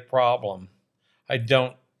genetic problem.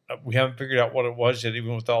 We haven't figured out what it was yet,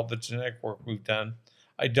 even with all the genetic work we've done.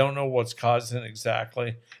 I don't know what's causing it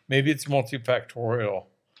exactly. Maybe it's multifactorial.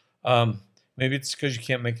 Maybe it's because you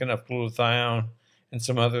can't make enough glutathione and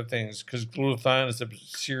some other things, because glutathione is a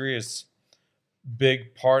serious,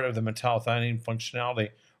 big part of the metallothionein functionality.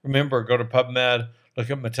 Remember, go to PubMed, look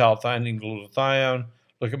at metallothionein glutathione,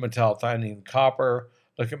 look at metallothionein copper,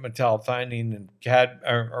 look at metallothionein and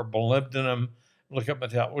or molybdenum, look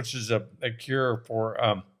at which is a cure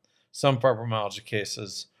for some fibromyalgia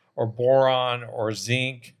cases, or boron or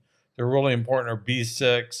zinc. They're really important, or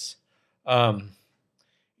B6.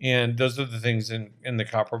 And those are the things in the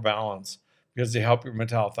copper balance, because they help your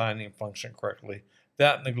metallothionein function correctly.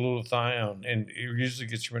 That and the glutathione, and it usually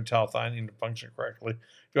gets your metallothionein to function correctly.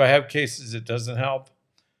 Do I have cases it doesn't help?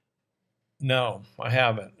 No, I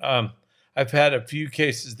haven't. I've had a few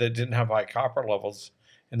cases that didn't have high copper levels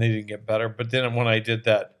and they didn't get better. But then when I did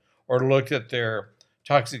that, or looked at their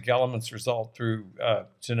toxic elements result through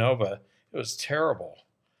Genova, it was terrible.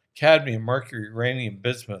 Cadmium, mercury, uranium,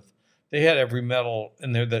 bismuth. They had every metal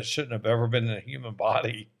in there that shouldn't have ever been in a human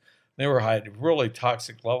body. They were high, really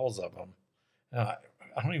toxic levels of them. I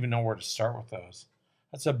don't even know where to start with those.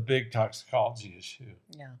 That's a big toxicology issue.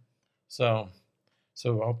 Yeah. So I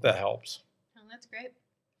hope that helps. Oh, that's great.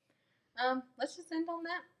 Let's just end on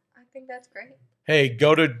that. I think that's great. Hey,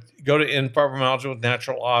 go to End Fibromyalgia with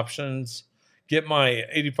Natural Options. Get my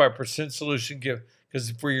 85% solution.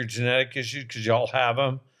 Because for your genetic issues, because y'all have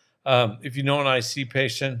them. If you know an IC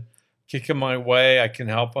patient, kick them my way. I can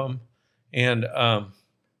help them. And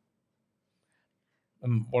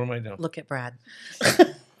what am I doing? Look at Brad.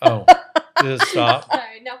 Oh, did it stop? All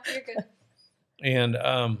right, no, you're good.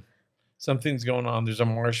 And something's going on. There's a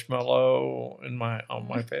marshmallow on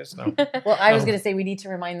my face now. Well, I was going to say we need to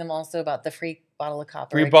remind them also about the free bottle of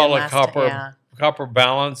copper. Free again bottle of last- copper, Yeah. copper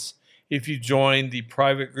balance. if you join the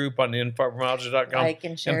private group on endfibromyalgia.com Like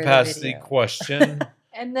and share and the pass the video. question.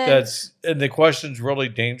 And then And the question's really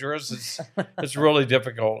dangerous. It's really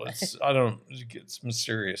difficult. It's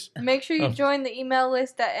mysterious. make sure you join the email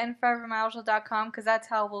list at endfibromyalgia.com because that's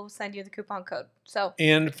how we'll send you the coupon code. So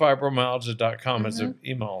Endfibromyalgia.com is an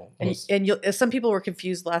email And, list. and some people were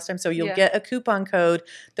confused last time, so you'll Yeah. get a coupon code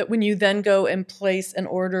that when you then go and place an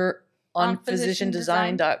order on On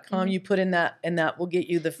physiciandesign. physiciandesign.com, Mhm. you put in that, and that will get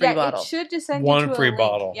you the free yeah, bottle. it should just send One you to free a link.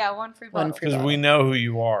 bottle. Yeah, one free One bottle. free Because we know who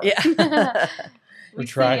you are. Yeah. We're We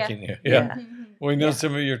see tracking you. Yeah. We know Yeah.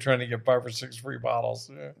 some of you are trying to get 5 or 6 free bottles.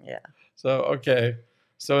 Yeah. Yeah. So, okay.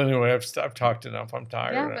 So, anyway, I've talked enough. I'm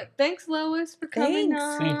tired. Yeah, but thanks, Lois, for coming Thanks.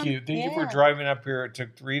 on. Thank you. Thank you for Yeah. driving up here. It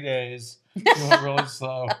took 3 days. You went really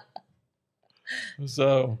slow.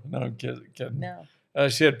 So, no, I'm kidding. No,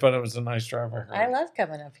 She had fun. It was a nice drive. I heard. I love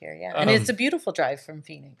coming up here. Yeah, and it's Um, a beautiful drive from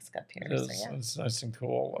Phoenix up here. It So is. yeah. It's nice and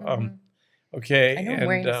cool. Mhm. Okay. I know I'm and,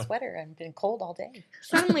 wearing a sweater. I've been cold all day.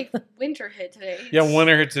 Sound like winter hit today. yeah,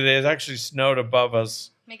 winter here today. It actually snowed above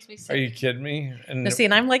us. Makes me sick. Are you kidding me? And No, see,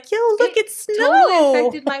 and I'm like, yo, look, It it's totally snow.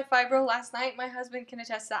 affected my fibro last night. My husband can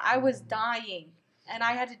attest that I was dying, and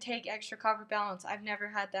I had to take extra copper balance. I've never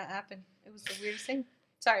had that happen. It was the weirdest thing.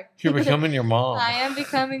 Sorry. you're becoming your mom. I am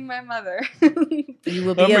becoming my mother. You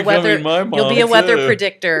will I'm be a weather. becoming my mom, You'll be a weather too,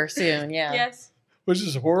 predictor soon. Yeah. Yes. which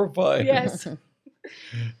is horrifying. Yes.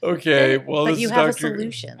 Okay. Well, But this you is have a Dr.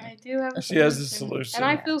 solution. I do have a She has a solution. And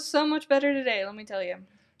I feel so much better today, let me tell you.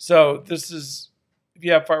 So this is, if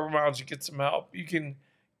you have fibromyalgia, get some help. You can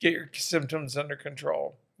get your symptoms under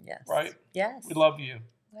control. Yes. Right? Yes. We love you.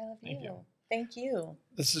 I love Thank you. you. Thank you.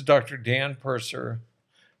 This is Dr. Dan Purser.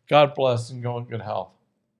 God bless and go in good health.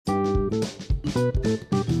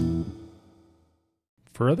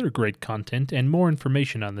 For other great content and more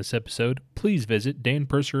information on this episode, please visit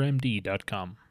danpursermd.com.